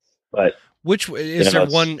 But Which is there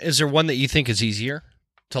one? Is there one that you think is easier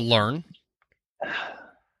to learn?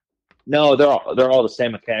 No, they're all the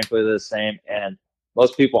same, mechanically the same, and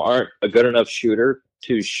most people aren't a good enough shooter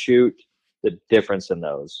to shoot the difference in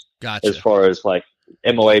those. Gotcha. As far as like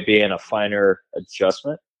MOA being a finer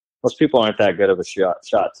adjustment, most people aren't that good of a shot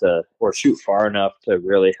to, or shoot far enough to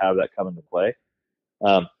really have that come into play.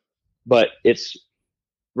 But it's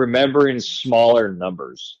remembering smaller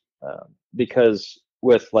numbers, because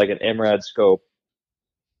with like an MRAD scope,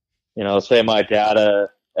 say my data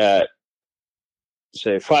at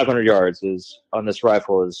say 500 yards is on this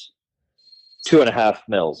rifle is 2.5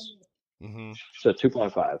 mils, so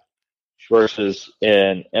 2.5 versus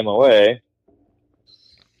in MOA.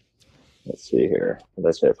 Let's see here. Did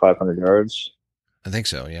I say 500 yards? I think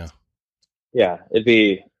so. Yeah. Yeah, it'd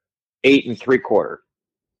be 8 3/4.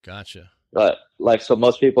 Gotcha. But so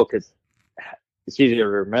most people it's easier to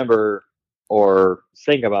remember or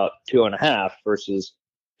think about 2.5 versus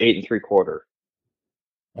 8 3/4.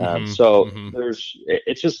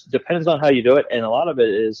 It just depends on how you do it, and a lot of it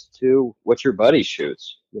is too what your buddy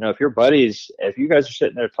shoots. If you guys are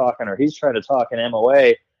sitting there talking, or he's trying to talk in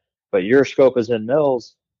MOA, but your scope is in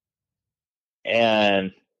mils,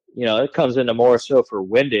 and it comes into more so for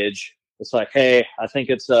windage. It's like, hey, I think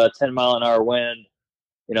it's a 10-mile-an-hour wind.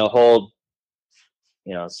 Hold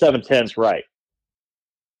 7/10 right,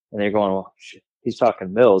 and they're going, well, shit, he's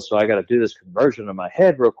talking mils, so I got to do this conversion in my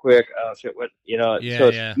head real quick. Oh shit, what so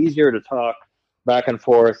it's easier to talk back and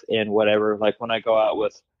forth in whatever. Like when I go out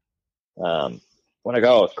with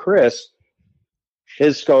Chris,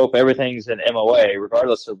 his scope, everything's in MOA,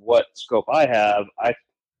 regardless of what scope I have.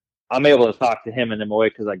 I'm able to talk to him in MOA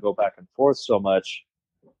because I go back and forth so much.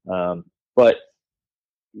 But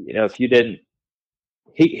if you didn't,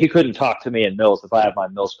 he couldn't talk to me in mils if I have my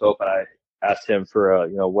mil scope and I asked him for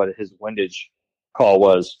what his windage call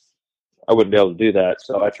was. I wouldn't be able to do that.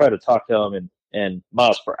 So I try to talk to him in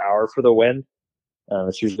miles per hour for the wind.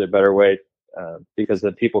 It's usually a better way, because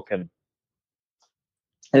then people can.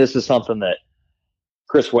 And this is something that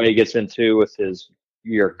Chris Way gets into with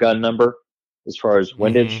your gun number as far as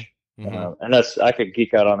windage. And I could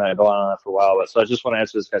geek out on that and go on that for a while. But so I just want to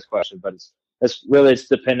answer this guy's question. But it's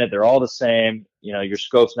dependent. They're all the same. Your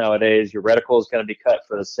scopes nowadays, your reticle is going to be cut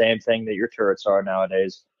for the same thing that your turrets are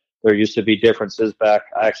nowadays. There used to be differences back.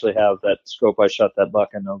 I actually have that scope. I shot that buck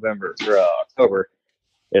in October.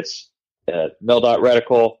 It's mil dot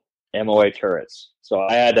reticle, MOA turrets. So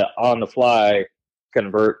I had to on the fly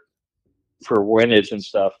convert for windage and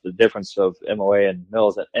stuff, the difference of MOA and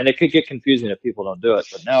mils, and it could get confusing if people don't do it.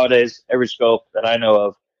 But nowadays, every scope that I know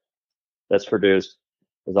of that's produced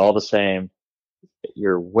is all the same.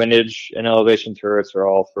 Your windage and elevation turrets are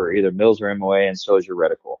all for either mils or MOA, and so is your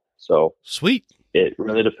reticle. So sweet. It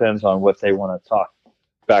really depends on what they want to talk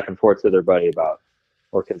back and forth to their buddy about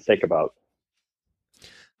or can think about.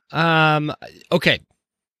 Okay.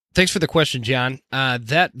 Thanks for the question, John.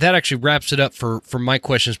 That actually wraps it up for my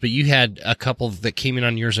questions, but you had a couple that came in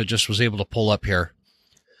on yours I just was able to pull up here.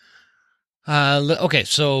 Okay,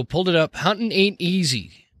 so pulled it up. Hunting ain't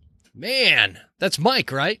easy. Man, that's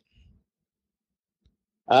Mike, right?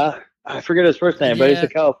 I forget his first name, but he's a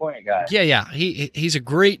California guy. Yeah. He's a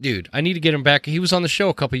great dude. I need to get him back. He was on the show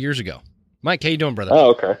a couple years ago. Mike, how you doing, brother? Oh,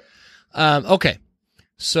 okay. Okay.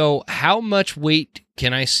 So how much weight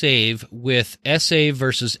can I save with SA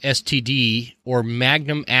versus STD or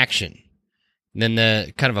Magnum action? And then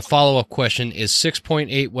the kind of a follow-up question is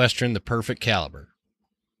 6.8 Western the perfect caliber?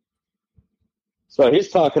 So he's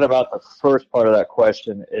talking about the first part of that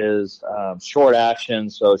question is short action.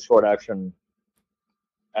 So short action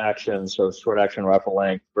rifle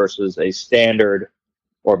length versus a standard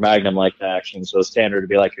or Magnum length action. So standard would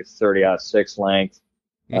be like your 30-06 length,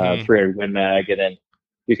 300 Win Mag, and then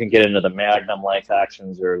you can get into the Magnum length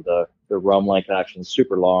actions or the Rum length actions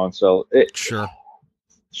super long. So sure.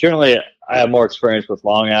 Generally, I have more experience with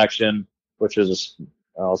long action, which is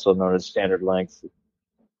also known as standard length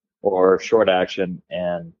or short action.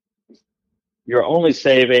 And you're only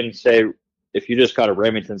saving, say, if you just got a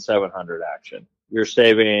Remington 700 action, you're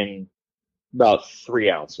saving about 3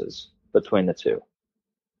 ounces between the two,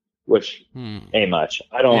 which ain't much.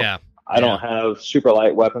 I don't have super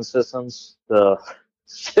light weapon systems. The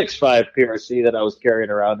 6.5 PRC that I was carrying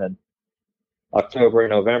around in October and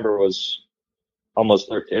November was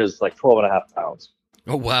almost, it was like 12.5 pounds.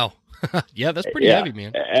 Oh, wow. Yeah, that's pretty heavy,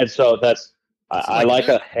 man. And so I like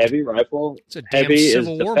a heavy rifle. It's a damn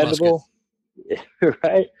Civil War dependable.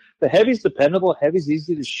 Right? The heavy's dependable. Heavy's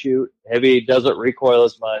easy to shoot. Heavy doesn't recoil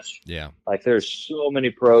as much. Yeah. Like there's so many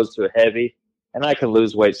pros to a heavy, and I can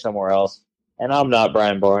lose weight somewhere else. And I'm not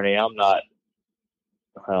Brian Barney. I'm not,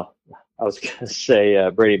 well, I was going to say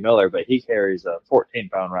Brady Miller, but he carries a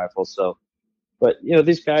 14-pound rifle. So, but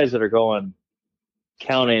these guys that are going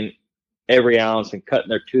counting every ounce and cutting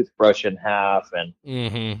their toothbrush in half, and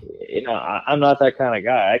I'm not that kind of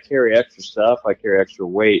guy. I carry extra stuff. I carry extra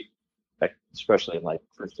weight, especially in like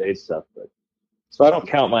first aid stuff. But so I don't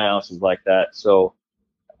count my ounces like that. So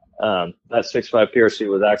that 6.5 PRC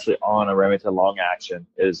was actually on a Remington long action.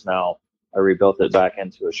 It is now, I rebuilt it back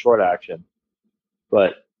into a short action,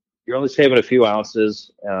 but you're only saving a few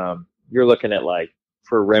ounces. You're looking at, like,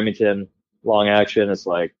 for Remington long action, it's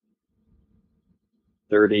like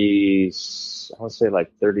 30, I want to say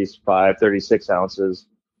like 35, 36 ounces.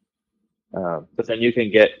 But then you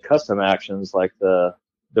can get custom actions like the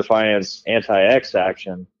Defiance Anti-X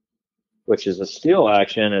action, which is a steel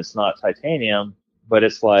action. It's not titanium, but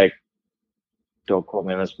it's like, don't quote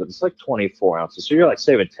me on this, but it's like 24 ounces. So you're like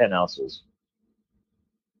saving 10 ounces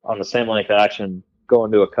on the same length action,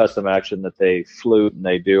 going to a custom action that they flute and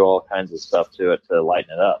they do all kinds of stuff to it to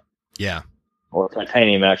lighten it up. Yeah. Or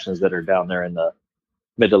titanium actions that are down there in the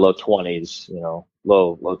mid to low 20s,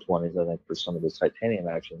 low 20s, I think, for some of the titanium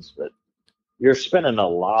actions. But you're spending a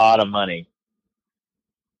lot of money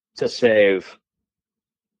to save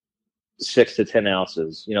 6 to 10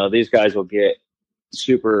 ounces. These guys will get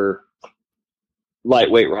super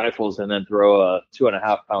lightweight rifles and then throw a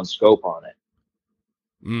 2.5-pound scope on it.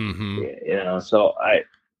 So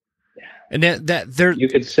and that there, you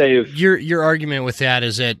could save. Your argument with that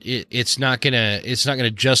is that it's not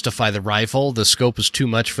gonna justify the rifle. The scope is too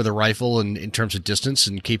much for the rifle in terms of distance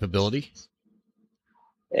and capability.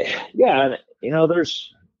 Yeah, and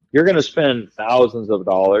you're going to spend thousands of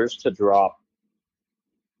dollars to drop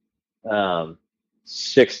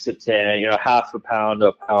 6 to 10, half a pound to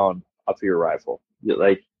a pound off of your rifle.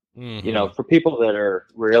 For people that are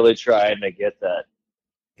really trying to get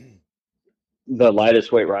the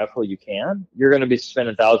lightest weight rifle you can, you're going to be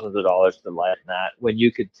spending thousands of dollars to lighten that, when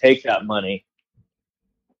you could take that money.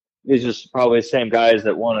 These are probably the same guys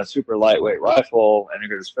that want a super lightweight rifle and they're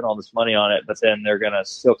going to spend all this money on it, but then they're going to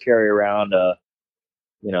still carry around a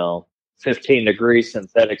 15-degree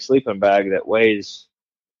synthetic sleeping bag that weighs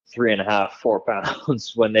 3.5, 4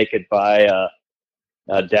 pounds when they could buy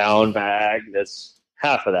a down bag that's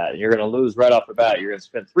half of that. And you're going to lose right off the bat. You're going to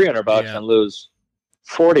spend $300 and lose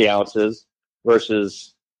 40 ounces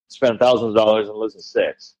versus spend thousands of dollars and losing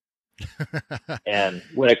 6. And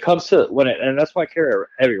when it comes to and that's why I carry a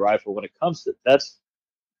heavy rifle. When it comes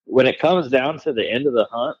down to the end of the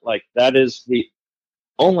hunt, like, that is the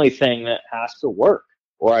only thing that has to work,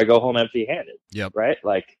 or I go home empty-handed. Yep. Right.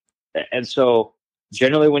 Like, and so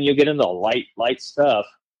generally when you get into light stuff,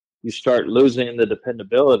 you start losing the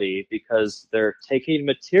dependability because they're taking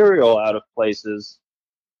material out of places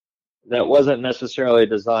that wasn't necessarily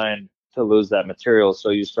designed to lose that material. So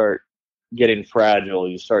you start getting fragile.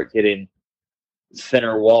 You start getting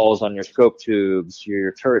thinner walls on your scope tubes.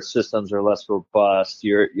 Your turret systems are less robust.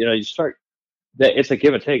 You start that it's a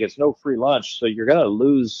give and take. It's no free lunch. So you're gonna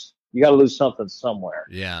lose. You got to lose something somewhere.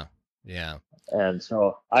 Yeah, yeah. And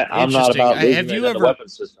so I'm not about losing the weapon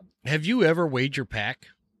system. Have you ever weighed your pack?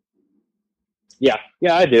 Yeah,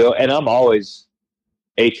 I do, and I'm always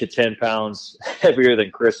 8 to 10 pounds heavier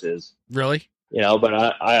than Chris is. Really? But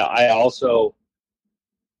I also,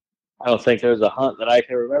 I don't think there's a hunt that I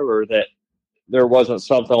can remember that there wasn't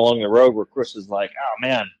something along the road where Chris is like, oh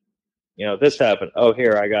man, this happened. Oh,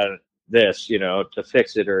 here, I got this, to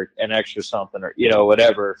fix it, or an extra something, or,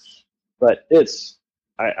 whatever. But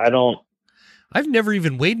I've never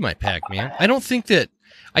even weighed my pack, man.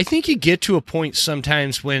 I think you get to a point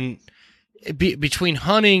sometimes when between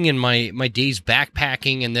hunting and my days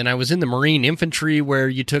backpacking, and then I was in the Marine infantry where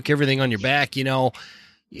you took everything on your back, you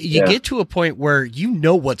get to a point where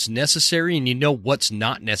what's necessary and what's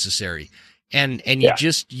not necessary. And you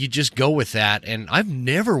just go with that. And I've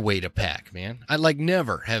never weighed a pack, man. I've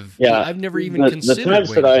never even considered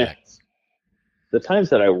weighing a pack. The times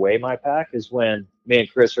that I weigh my pack is when me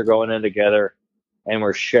and Chris are going in together and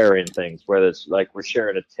we're sharing things, whether it's like we're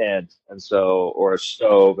sharing a tent or a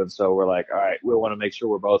stove. And so we're like, all right, we want to make sure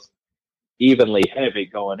we're both evenly heavy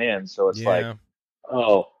going in. So it's like,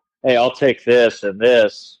 oh, hey, I'll take this and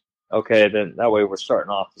this. Okay, then that way we're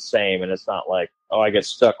starting off the same. And it's not like, oh, I get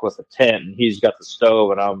stuck with a tent and he's got the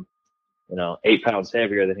stove and I'm, 8 pounds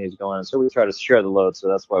heavier than he's going. So we try to share the load. So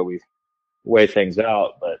that's why we weigh things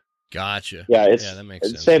out. But gotcha. Yeah, that makes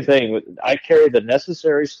sense. Same thing. I carry the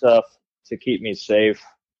necessary stuff to keep me safe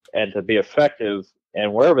and to be effective.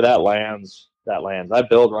 And wherever that lands. I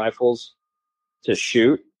build rifles to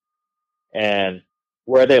shoot, and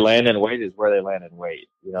where they land in weight is where they land in weight.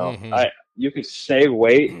 You could save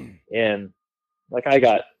weight in, like, I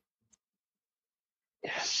got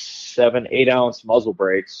 7, 8 ounce muzzle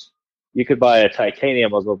brakes. You could buy a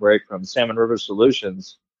titanium muzzle brake from Salmon River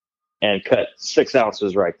Solutions and cut 6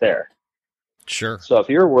 ounces right there. Sure. So if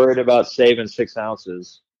you're worried about saving 6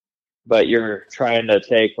 ounces, but you're trying to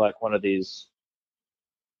take like one of these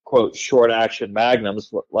quote short action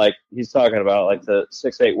magnums, like he's talking about, like the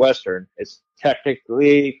 6.8 Western, it's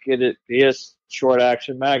technically could it be a short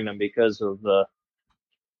action magnum because of the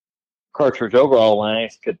cartridge overall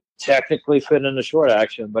length, could technically fit in the short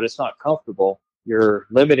action, but it's not comfortable. You're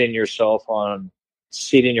limiting yourself on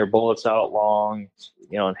seating your bullets out long,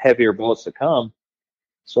 and heavier bullets to come.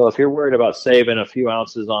 So if you're worried about saving a few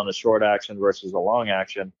ounces on the short action versus a long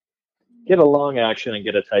action, get a long action and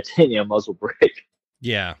get a titanium muzzle brake.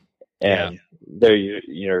 Yeah. And there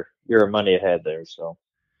you're money ahead there. So,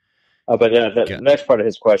 but the next part of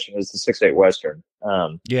his question is the 6.8 Western.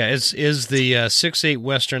 Is the 6.8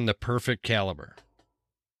 Western the perfect caliber?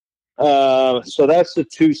 So that's the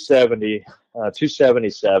 270,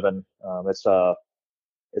 277.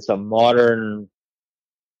 It's a modern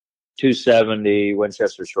 270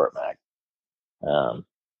 Winchester short mag. But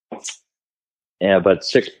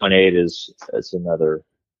 6.8 is another.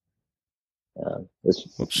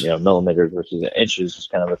 Millimeters versus inches is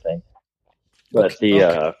kind of a thing. But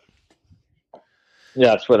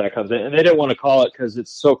that's where that comes in. And they didn't want to call it because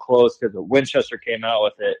it's so close, because Winchester came out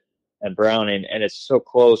with it and Browning, and it's so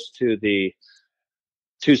close to the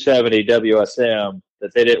 270 WSM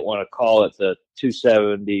that they didn't want to call it the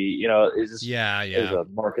 270. It's just is a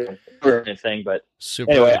marketing thing. But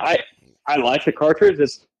anyway, I like the cartridge.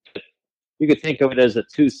 You could think of it as a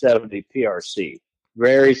 270 PRC,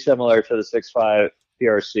 very similar to the 6.5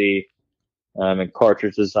 PRC in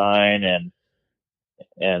cartridge design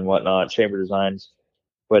and whatnot, chamber designs,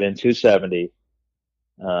 but in 270,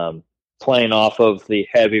 playing off of the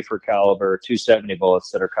heavy for caliber 270 bullets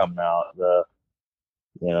that are coming out.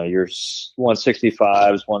 Your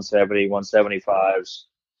 165s, 170, 175s,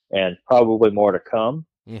 and probably more to come.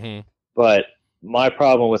 Mm-hmm. But my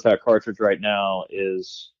problem with that cartridge right now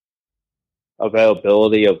is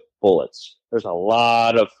availability of bullets. There's a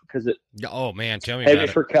lot of, because it. Oh man, tell me heavy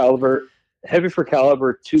for caliber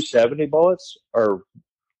 270 bullets are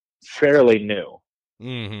fairly new.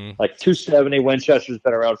 Mm-hmm. Like 270 Winchester's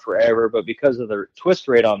been around forever, but because of the twist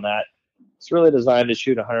rate on that, it's really designed to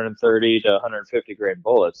shoot 130 to 150 grain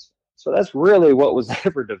bullets. So that's really what was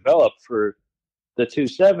ever developed for the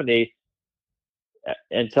 270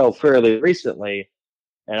 until fairly recently.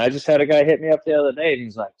 And I just had a guy hit me up the other day, and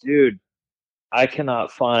he's like, dude, I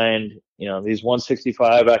cannot find, these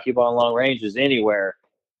 165 AccuBond long ranges anywhere.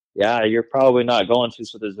 Yeah, you're probably not going to.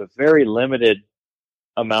 So there's a very limited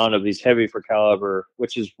amount of these heavy for caliber,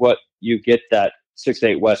 which is what you get that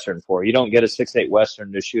 6.8 Western for. You don't get a 6.8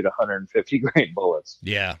 Western to shoot 150 grain bullets.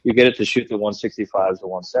 Yeah. You get it to shoot the 165s, the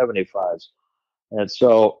 175s. And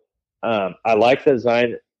so I like the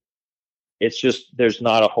design. It's just there's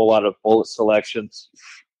not a whole lot of bullet selections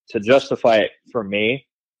to justify it for me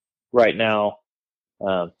right now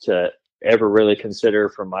to ever really consider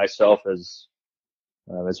for myself as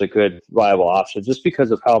a good viable option. Just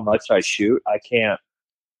because of how much I shoot, I can't.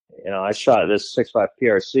 I shot this 6.5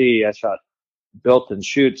 PRC. I shot built and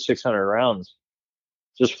shoot 600 rounds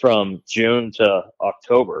just from June to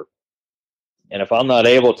October. And if I'm not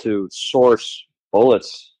able to source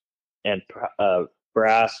bullets and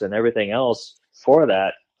brass and everything else for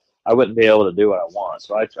that, I wouldn't be able to do what I want.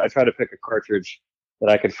 So I try to pick a cartridge that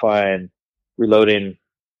I could find reloading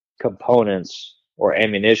components or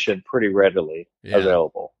ammunition pretty readily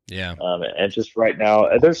available. Yeah. And just right now,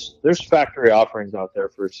 there's factory offerings out there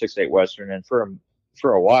for 6.8 Western, and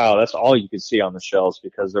for a while, that's all you could see on the shelves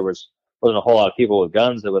because there wasn't a whole lot of people with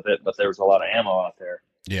guns with it, but there was a lot of ammo out there.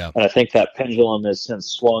 Yeah. And I think that pendulum has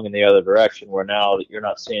since swung in the other direction, where now you're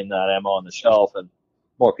not seeing that ammo on the shelf, and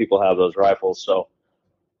more people have those rifles. So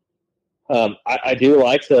I do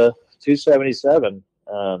like the 277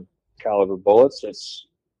 caliber bullets. It's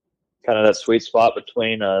kind of that sweet spot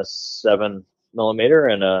between a 7mm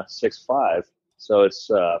and a 6.5. So it's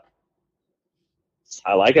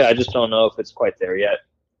I like it. I just don't know if it's quite there yet.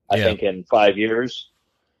 I think in 5 years,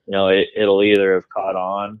 it'll either have caught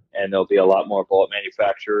on and there'll be a lot more bullet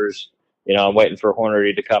manufacturers. I'm waiting for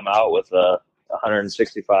Hornady to come out with a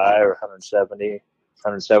 165 or 170,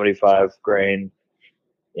 175 grain,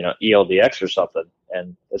 ELDX or something,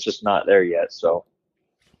 and it's just not there yet. So,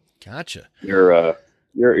 gotcha. You're a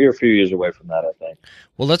few years away from that, I think.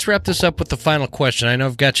 Well, let's wrap this up with the final question. I know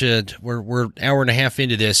I've got you. We're an hour and a half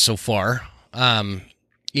into this so far, and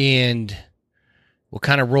we'll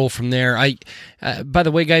kind of roll from there. By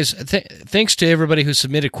the way, guys, thanks to everybody who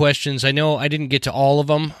submitted questions. I know I didn't get to all of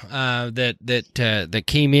them that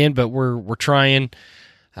came in, but we're trying.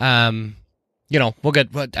 We'll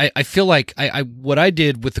get. But I feel like what I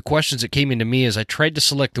did with the questions that came into me is I tried to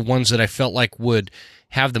select the ones that I felt like would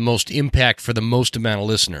have the most impact for the most amount of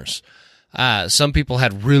listeners. Some people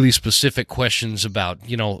had really specific questions about,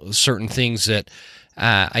 certain things that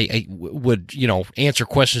I would, answer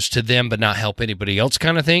questions to them but not help anybody else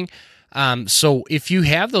kind of thing. So if you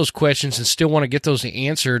have those questions and still want to get those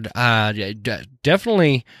answered,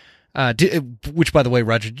 definitely, which, by the way,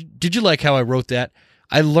 Rodger, did you like how I wrote that?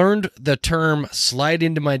 I learned the term slide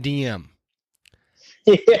into my DM.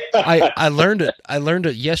 Yeah. I learned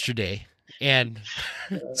it yesterday. And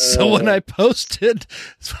so when I posted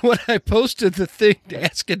the thing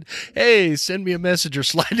asking, hey, send me a message or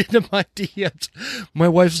slide into my DMs, my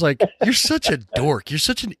wife's like, you're such a dork. You're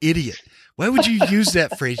such an idiot. Why would you use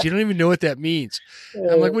that phrase? You don't even know what that means.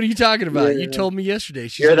 I'm like, what are you talking about? You told me yesterday.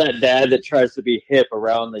 You're that dad that tries to be hip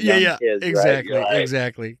around the young kids, exactly, right?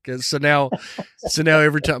 Exactly. So now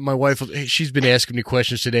every time my wife, she's been asking me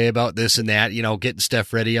questions today about this and that, getting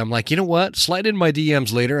stuff ready. I'm like, you know what? Slide in my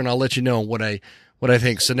DMs later, and I'll let you know what I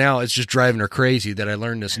think. So now it's just driving her crazy that I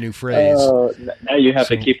learned this new phrase. Now you have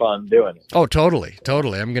to keep on doing it. Oh, totally.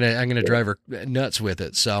 I'm gonna drive her nuts with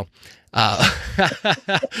it. So.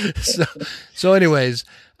 So anyways,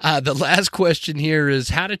 the last question here is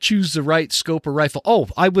how to choose the right scope or rifle. Oh,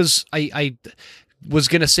 I was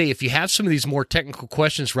going to say, if you have some of these more technical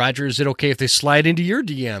questions, Rodger, is it okay if they slide into your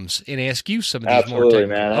DMs and ask you some of these more technical?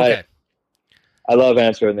 Man. Okay. I love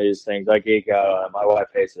answering these things. I geek out. My wife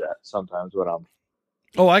hates that sometimes when I'm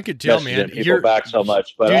I could tell, man. You're back so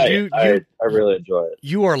much, but I really enjoy it.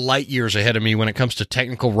 You are light years ahead of me when it comes to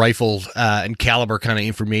technical rifle and caliber kind of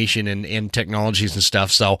information and technologies and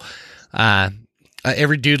stuff. So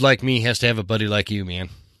every dude like me has to have a buddy like you, man.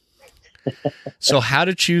 So how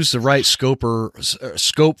to choose the right scope for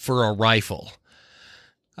a rifle?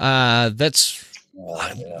 There's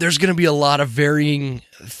going to be a lot of varying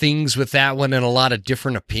things with that one and a lot of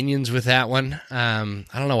different opinions with that one. I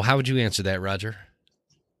don't know. How would you answer that, Rodger?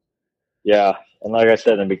 Yeah, and like I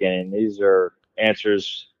said in the beginning, these are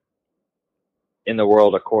answers in the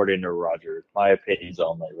world according to Rodger. My opinions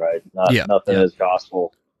only, right? Nothing is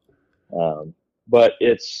gospel. But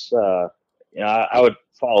it's, I would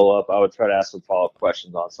follow up. I would try to ask some follow-up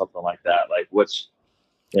questions on something like that. Like, what's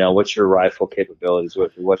your rifle capabilities?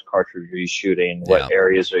 What cartridge are you shooting? What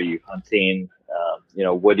areas are you hunting?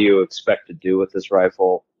 What do you expect to do with this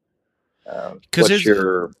rifle? What's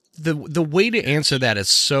your... The way to answer that is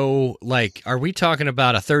so, like, are we talking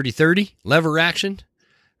about a 30-30 lever action,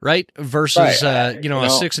 right? Versus, a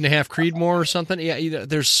 6.5 Creedmoor or something? Yeah,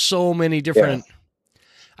 there's so many different. Yeah.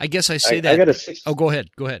 I guess I say that. I got a go ahead.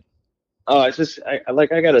 Oh, it's just I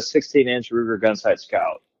got a 16-inch Ruger Gunsight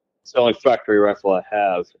Scout. It's the only factory rifle I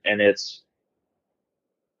have, and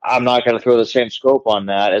I'm not going to throw the same scope on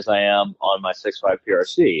that as I am on my 6.5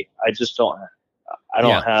 PRC. I just don't. I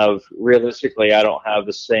don't have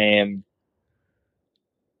the same,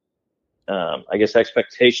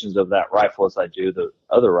 expectations of that rifle as I do the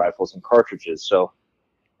other rifles and cartridges. So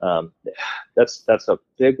that's a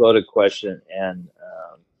big loaded question. And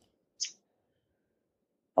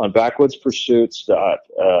on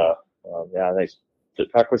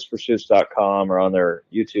backwoodspursuits.com or on their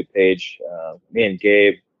YouTube page, me and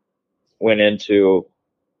Gabe went into,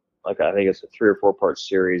 I think it's a 3 or 4 part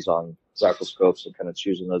series on rifle scopes and kind of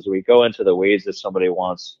choosing those. We go into the weeds if somebody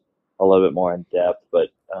wants a little bit more in depth, but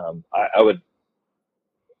I would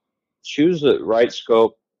choose the right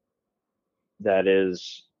scope that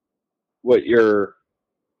is what your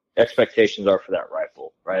expectations are for that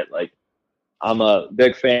rifle, right? Like, I'm a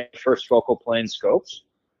big fan of first focal plane scopes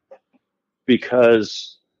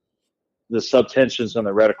because the subtensions on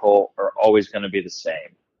the reticle are always going to be the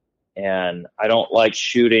same. And I don't like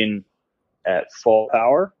shooting at full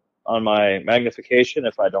power on my magnification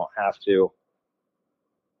if I don't have to.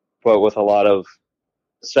 But with a lot of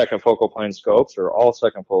second focal plane scopes, or all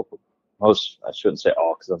second focal, I shouldn't say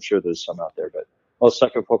all because I'm sure there's some out there, but most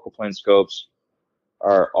second focal plane scopes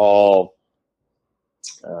are all,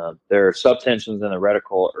 their subtensions in the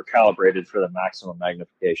reticle are calibrated for the maximum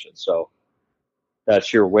magnification. So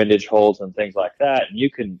that's your windage holes and things like that. And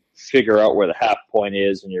you can figure out where the half point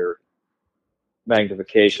is in your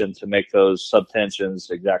magnification to make those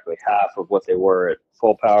subtensions exactly half of what they were at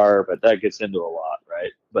full power, but that gets into a lot,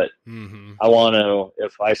 right? But I want to,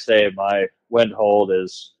 if I say my wind hold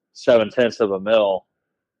is 0.7 of a mil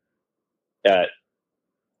at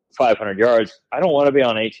 500 yards, I don't want to be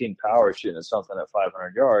on 18 power shooting at something at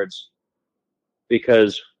 500 yards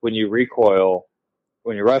because when your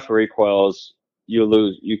rifle recoils,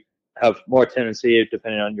 you have more tendency,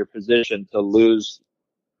 depending on your position, to lose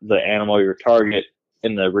the animal, your target,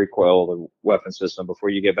 in the recoil of the weapon system before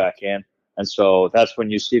you get back in. And so that's when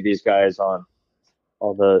you see these guys on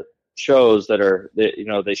all the shows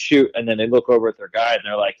they shoot and then they look over at their guide and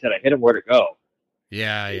they're like, did I hit him? Where'd it go?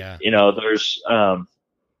 Yeah. There's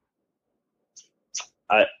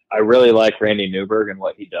I really like Randy Newberg and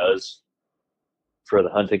what he does for the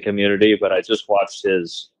hunting community, but I just watched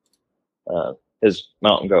his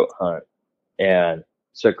mountain goat hunt, and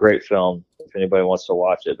it's a great film if anybody wants to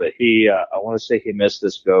watch it. But I want to say he missed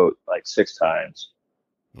this goat like 6 times.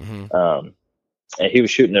 Mm-hmm. And he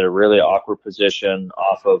was shooting at a really awkward position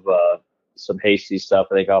off of some hasty stuff,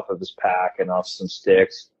 I think off of his pack and off some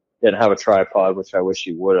sticks. Didn't have a tripod, which I wish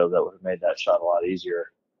he would have. That would have made that shot a lot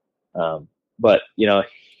easier. But,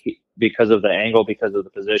 because of the angle, because of the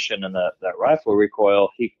position and that rifle recoil,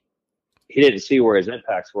 he didn't see where his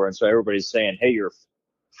impacts were. And so everybody's saying, hey, you're a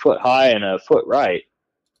foot high and a foot right.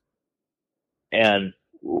 And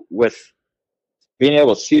with being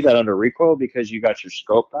able to see that under recoil because you got your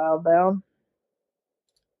scope dialed down,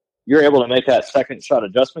 you're able to make that second shot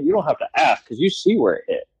adjustment. You don't have to ask because you see where it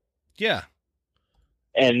hit. Yeah.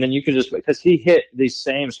 And then you can just, because he hit the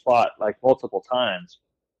same spot like multiple times.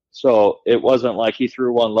 So it wasn't like he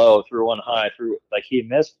threw one low, threw one high, he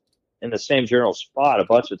missed in the same general spot a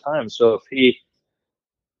bunch of times. So if he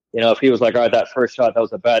was like, all right, that first shot, that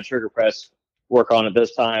was a bad trigger press, work on it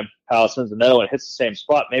this time, Pallison's another one, hits the same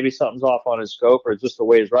spot, maybe something's off on his scope or just the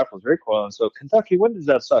way his rifle's recoiling. So Kentucky windage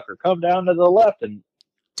that sucker, come down to the left, and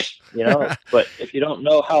but if you don't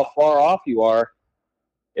know how far off you are,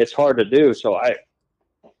 it's hard to do. So I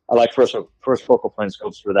like first focal plane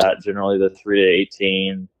scopes for that, generally the 3 to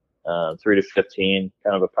 18, 3 to 15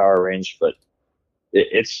 kind of a power range. But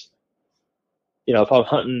it's if I'm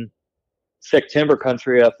hunting thick timber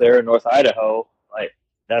country up there in North Idaho, like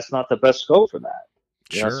that's not the best scope for that.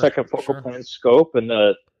 Second focal plane scope in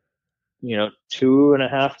the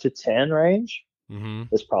 2.5 to 10 range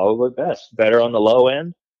is probably best. Better on the low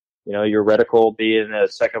end. Your reticle being a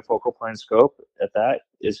second focal plane scope at that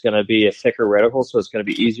is going to be a thicker reticle, so it's going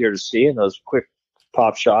to be easier to see in those quick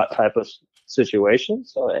pop shot type of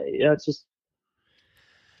situations. So it's just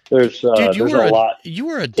there's Dude, there's a lot. You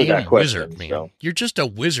are a damn wizard, man. So. You're just a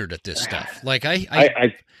wizard at this stuff. Like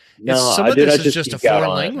some of this is just a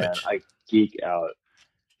foreign language. I geek out.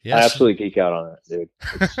 Yes. I absolutely geek out on it, dude.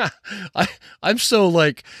 I'm so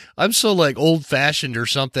old fashioned or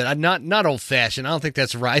something. I'm not old fashioned. I don't think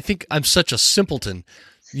that's right. I think I'm such a simpleton.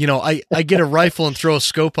 I get a rifle and throw a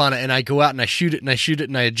scope on it and I go out and I shoot it and I shoot it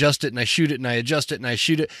and I adjust it and I shoot it and I adjust it and I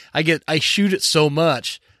shoot it. I shoot it so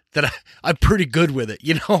much that I'm pretty good with it,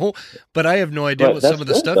 but I have no idea what some of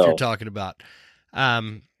the stuff you're talking about.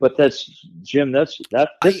 But that's Jim.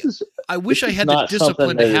 I wish I had the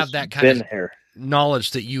discipline to have that kind of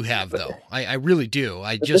knowledge that you have, though. I really do.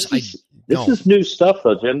 This is new stuff,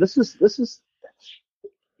 though, Jim. This is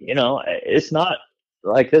it's not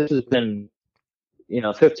like this has been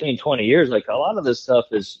 15, 20 years. Like a lot of this stuff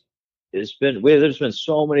there's been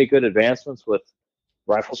so many good advancements with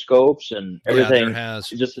rifle scopes and everything. There has.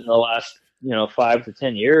 Just in the last 5 to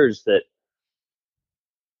 10 years that.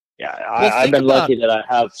 Yeah, I've been lucky that I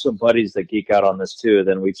have some buddies that geek out on this too.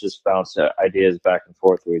 Then we just bounce ideas back and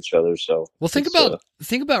forth with each other. So, well, think about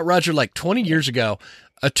Rodger. Like 20 years ago,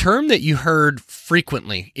 a term that you heard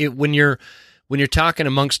frequently when you're talking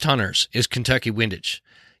amongst hunters is Kentucky windage.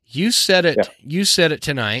 You said it. Yeah. You said it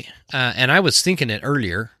tonight, and I was thinking it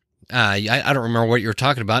earlier. I don't remember what you were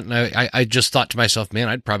talking about, and I just thought to myself, man,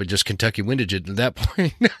 I'd probably just Kentucky windage it at that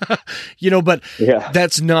point. But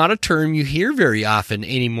that's not a term you hear very often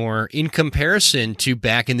anymore in comparison to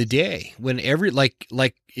back in the day when like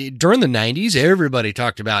during the 90s, everybody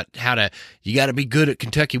talked about you got to be good at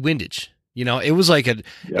Kentucky windage. It was like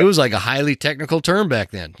a highly technical term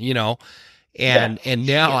back then, and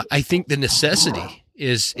now I think the necessity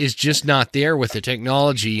is just not there with the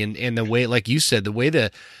technology and the way, like you said, the way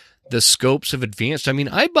the scopes have advanced. I mean,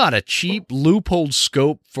 I bought a cheap Leupold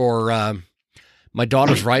scope for my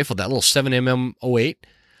daughter's rifle, that little 7mm 08.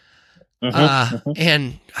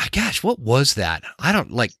 And gosh, what was that?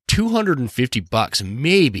 like $250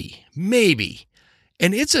 maybe.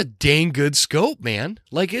 And it's a dang good scope, man.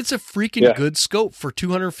 Like it's a freaking good scope for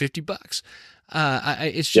 $250.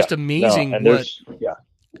 It's just amazing.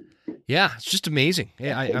 It's just amazing.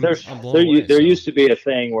 Yeah, I'm blown away. There used to be a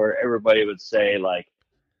thing where everybody would say like,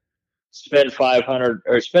 spend $500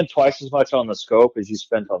 or spend twice as much on the scope as you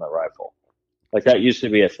spent on the rifle. Like that used to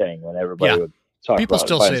be a thing when everybody would talk People about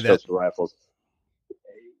still say that for rifles.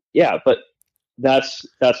 Yeah, but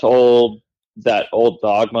that's old. That old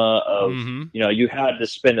dogma of, Mm-hmm. you had to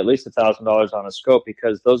spend at least $1,000 on a scope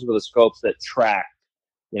because those were the scopes that tracked.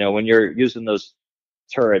 When you're using those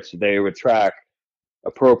turrets, they would track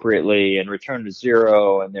appropriately and return to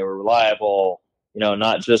zero, and they were reliable.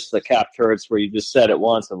 Not just the cap turrets where you just set it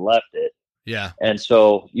once and left it. Yeah. And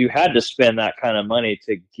so you had to spend that kind of money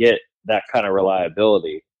to get that kind of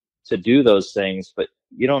reliability to do those things, but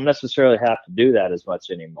you don't necessarily have to do that as much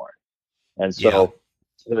anymore. And so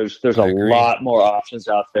there's a lot more options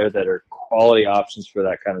out there that are quality options for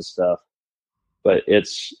that kind of stuff. But Yeah.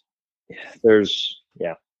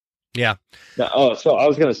 No, so I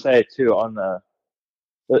was going to say too,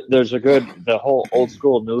 there's the whole old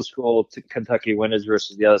school, new school Kentucky windage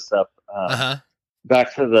versus the other stuff.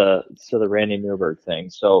 Back to the Randy Newberg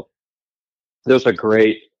thing. So there's a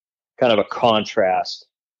great kind of a contrast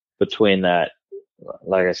between that.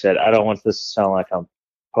 Like I said, I don't want this to sound like I'm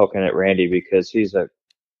poking at Randy because he's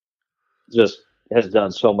just has done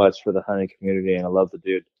so much for the hunting community, and I love the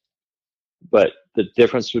dude. But the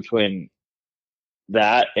difference between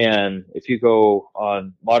that and if you go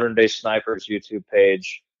on Modern Day Snipers YouTube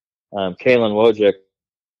page, Kalen Wojcik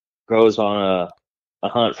goes on a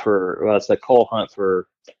hunt it's a cull hunt for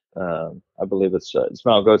I believe it's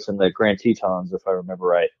mountain goats in the Grand Tetons, if I remember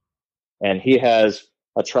right. And he has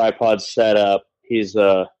a tripod set up. He's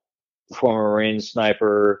a former Marine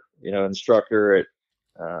sniper, instructor at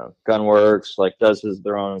Gunworks, does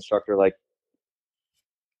their own instructor.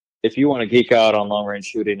 If you want to geek out on long range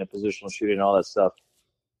shooting and positional shooting and all that stuff,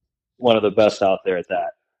 one of the best out there at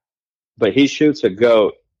that. But he shoots a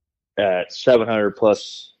goat at 700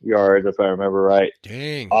 plus yards, if I remember right.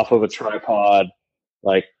 Dang. Off of a tripod,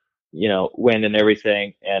 wind and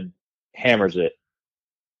everything, and hammers it.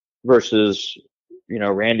 Versus,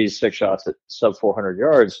 Randy's 6 shots at sub 400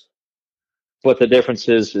 yards. But the difference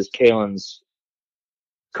is Kalen's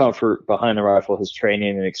comfort behind the rifle, his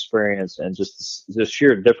training and experience, and just the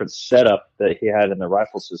sheer different setup that he had in the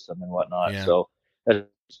rifle system and whatnot. Yeah. So,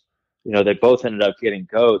 they both ended up getting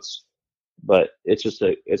goats, but it's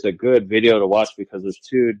a good video to watch because there's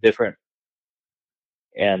two different,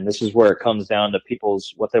 and this is where it comes down to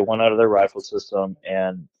what they want out of their rifle system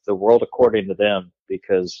and the world according to them,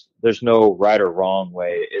 because there's no right or wrong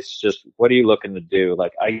way. It's just, what are you looking to do?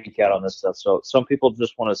 I geek out on this stuff. So some people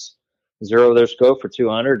just want to zero their scope for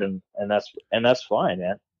 200 and that's fine,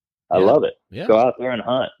 man. I love it. Yeah. Go out there and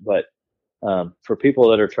hunt. But for people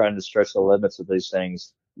that are trying to stretch the limits of these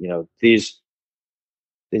things, these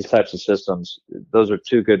types of systems, those are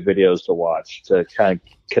two good videos to watch to kind of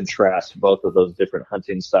contrast both of those different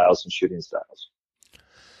hunting styles and shooting styles.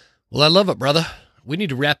 Well, I love it, brother. We need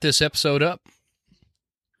to wrap this episode up.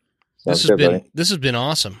 This has been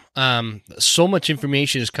awesome. So much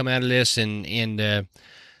information has come out of this, and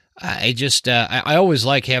I always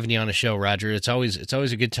like having you on the show, Rodger. It's always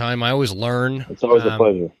a good time. I always learn. It's always a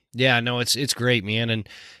pleasure. Yeah, no, it's great, man. And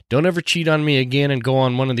don't ever cheat on me again and go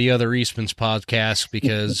on one of the other Eastman's podcasts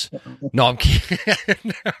because no, I'm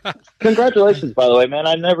kidding. Congratulations, by the way, man.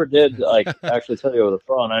 I never did actually tell you over the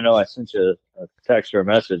phone. I know I sent you a text or a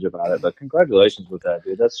message about it, but congratulations with that,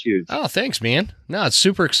 dude. That's huge. Oh, thanks, man. No, it's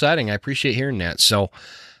super exciting. I appreciate hearing that. So,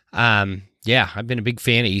 yeah, I've been a big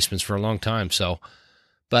fan of Eastman's for a long time. So,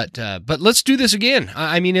 but let's do this again.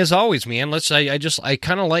 I mean, as always, man. I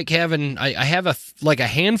kind of like having. I have a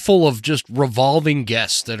handful of just revolving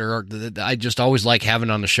guests that I just always like having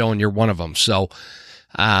on the show, and you're one of them. So,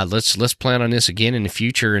 let's plan on this again in the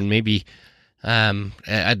future, and maybe,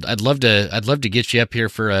 I'd love to get you up here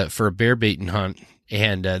for a bear baiting hunt,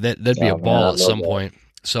 and that'd be a ball at some point.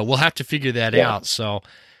 So we'll have to figure that out. So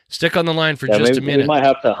stick on the line for just a minute. We might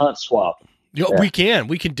have to hunt swap. Yeah. We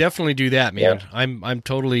can definitely do that, man. Yeah. I'm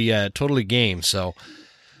totally game. So,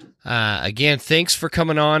 again, thanks for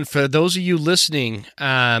coming on. For those of you listening,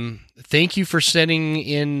 thank you for sending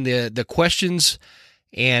in the questions,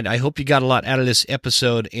 and I hope you got a lot out of this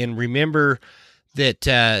episode. And remember that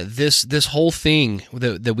this whole thing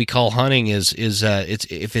that we call hunting is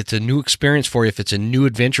if it's a new experience for you, if it's a new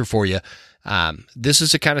adventure for you. This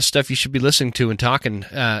is the kind of stuff you should be listening to and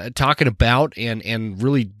talking about and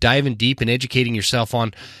really diving deep and educating yourself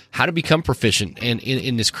on how to become proficient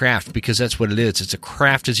in this craft, because that's what it is. It's a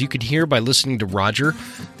craft, as you could hear by listening to Rodger.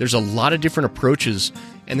 There's a lot of different approaches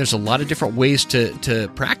and there's a lot of different ways to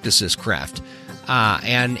practice this craft.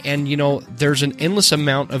 And there's an endless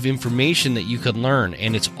amount of information that you could learn,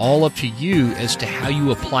 and it's all up to you as to how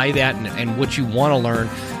you apply that and what you want to learn,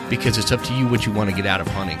 because it's up to you what you want to get out of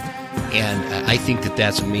hunting. And I think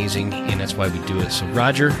that's amazing, and that's why we do it. So,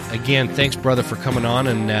 Rodger, again, thanks, brother, for coming on,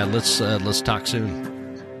 and let's talk soon.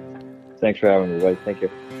 Thanks for having me, buddy. Thank you.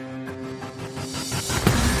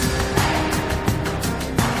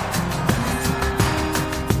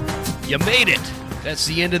 You made it! That's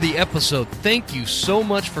the end of the episode. Thank you so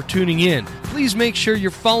much for tuning in. Please make sure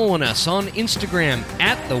you're following us on Instagram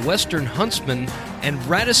at The Western Huntsman and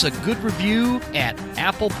write us a good review at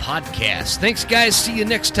Apple Podcasts. Thanks, guys. See you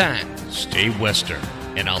next time. Stay Western,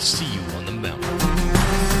 and I'll see you on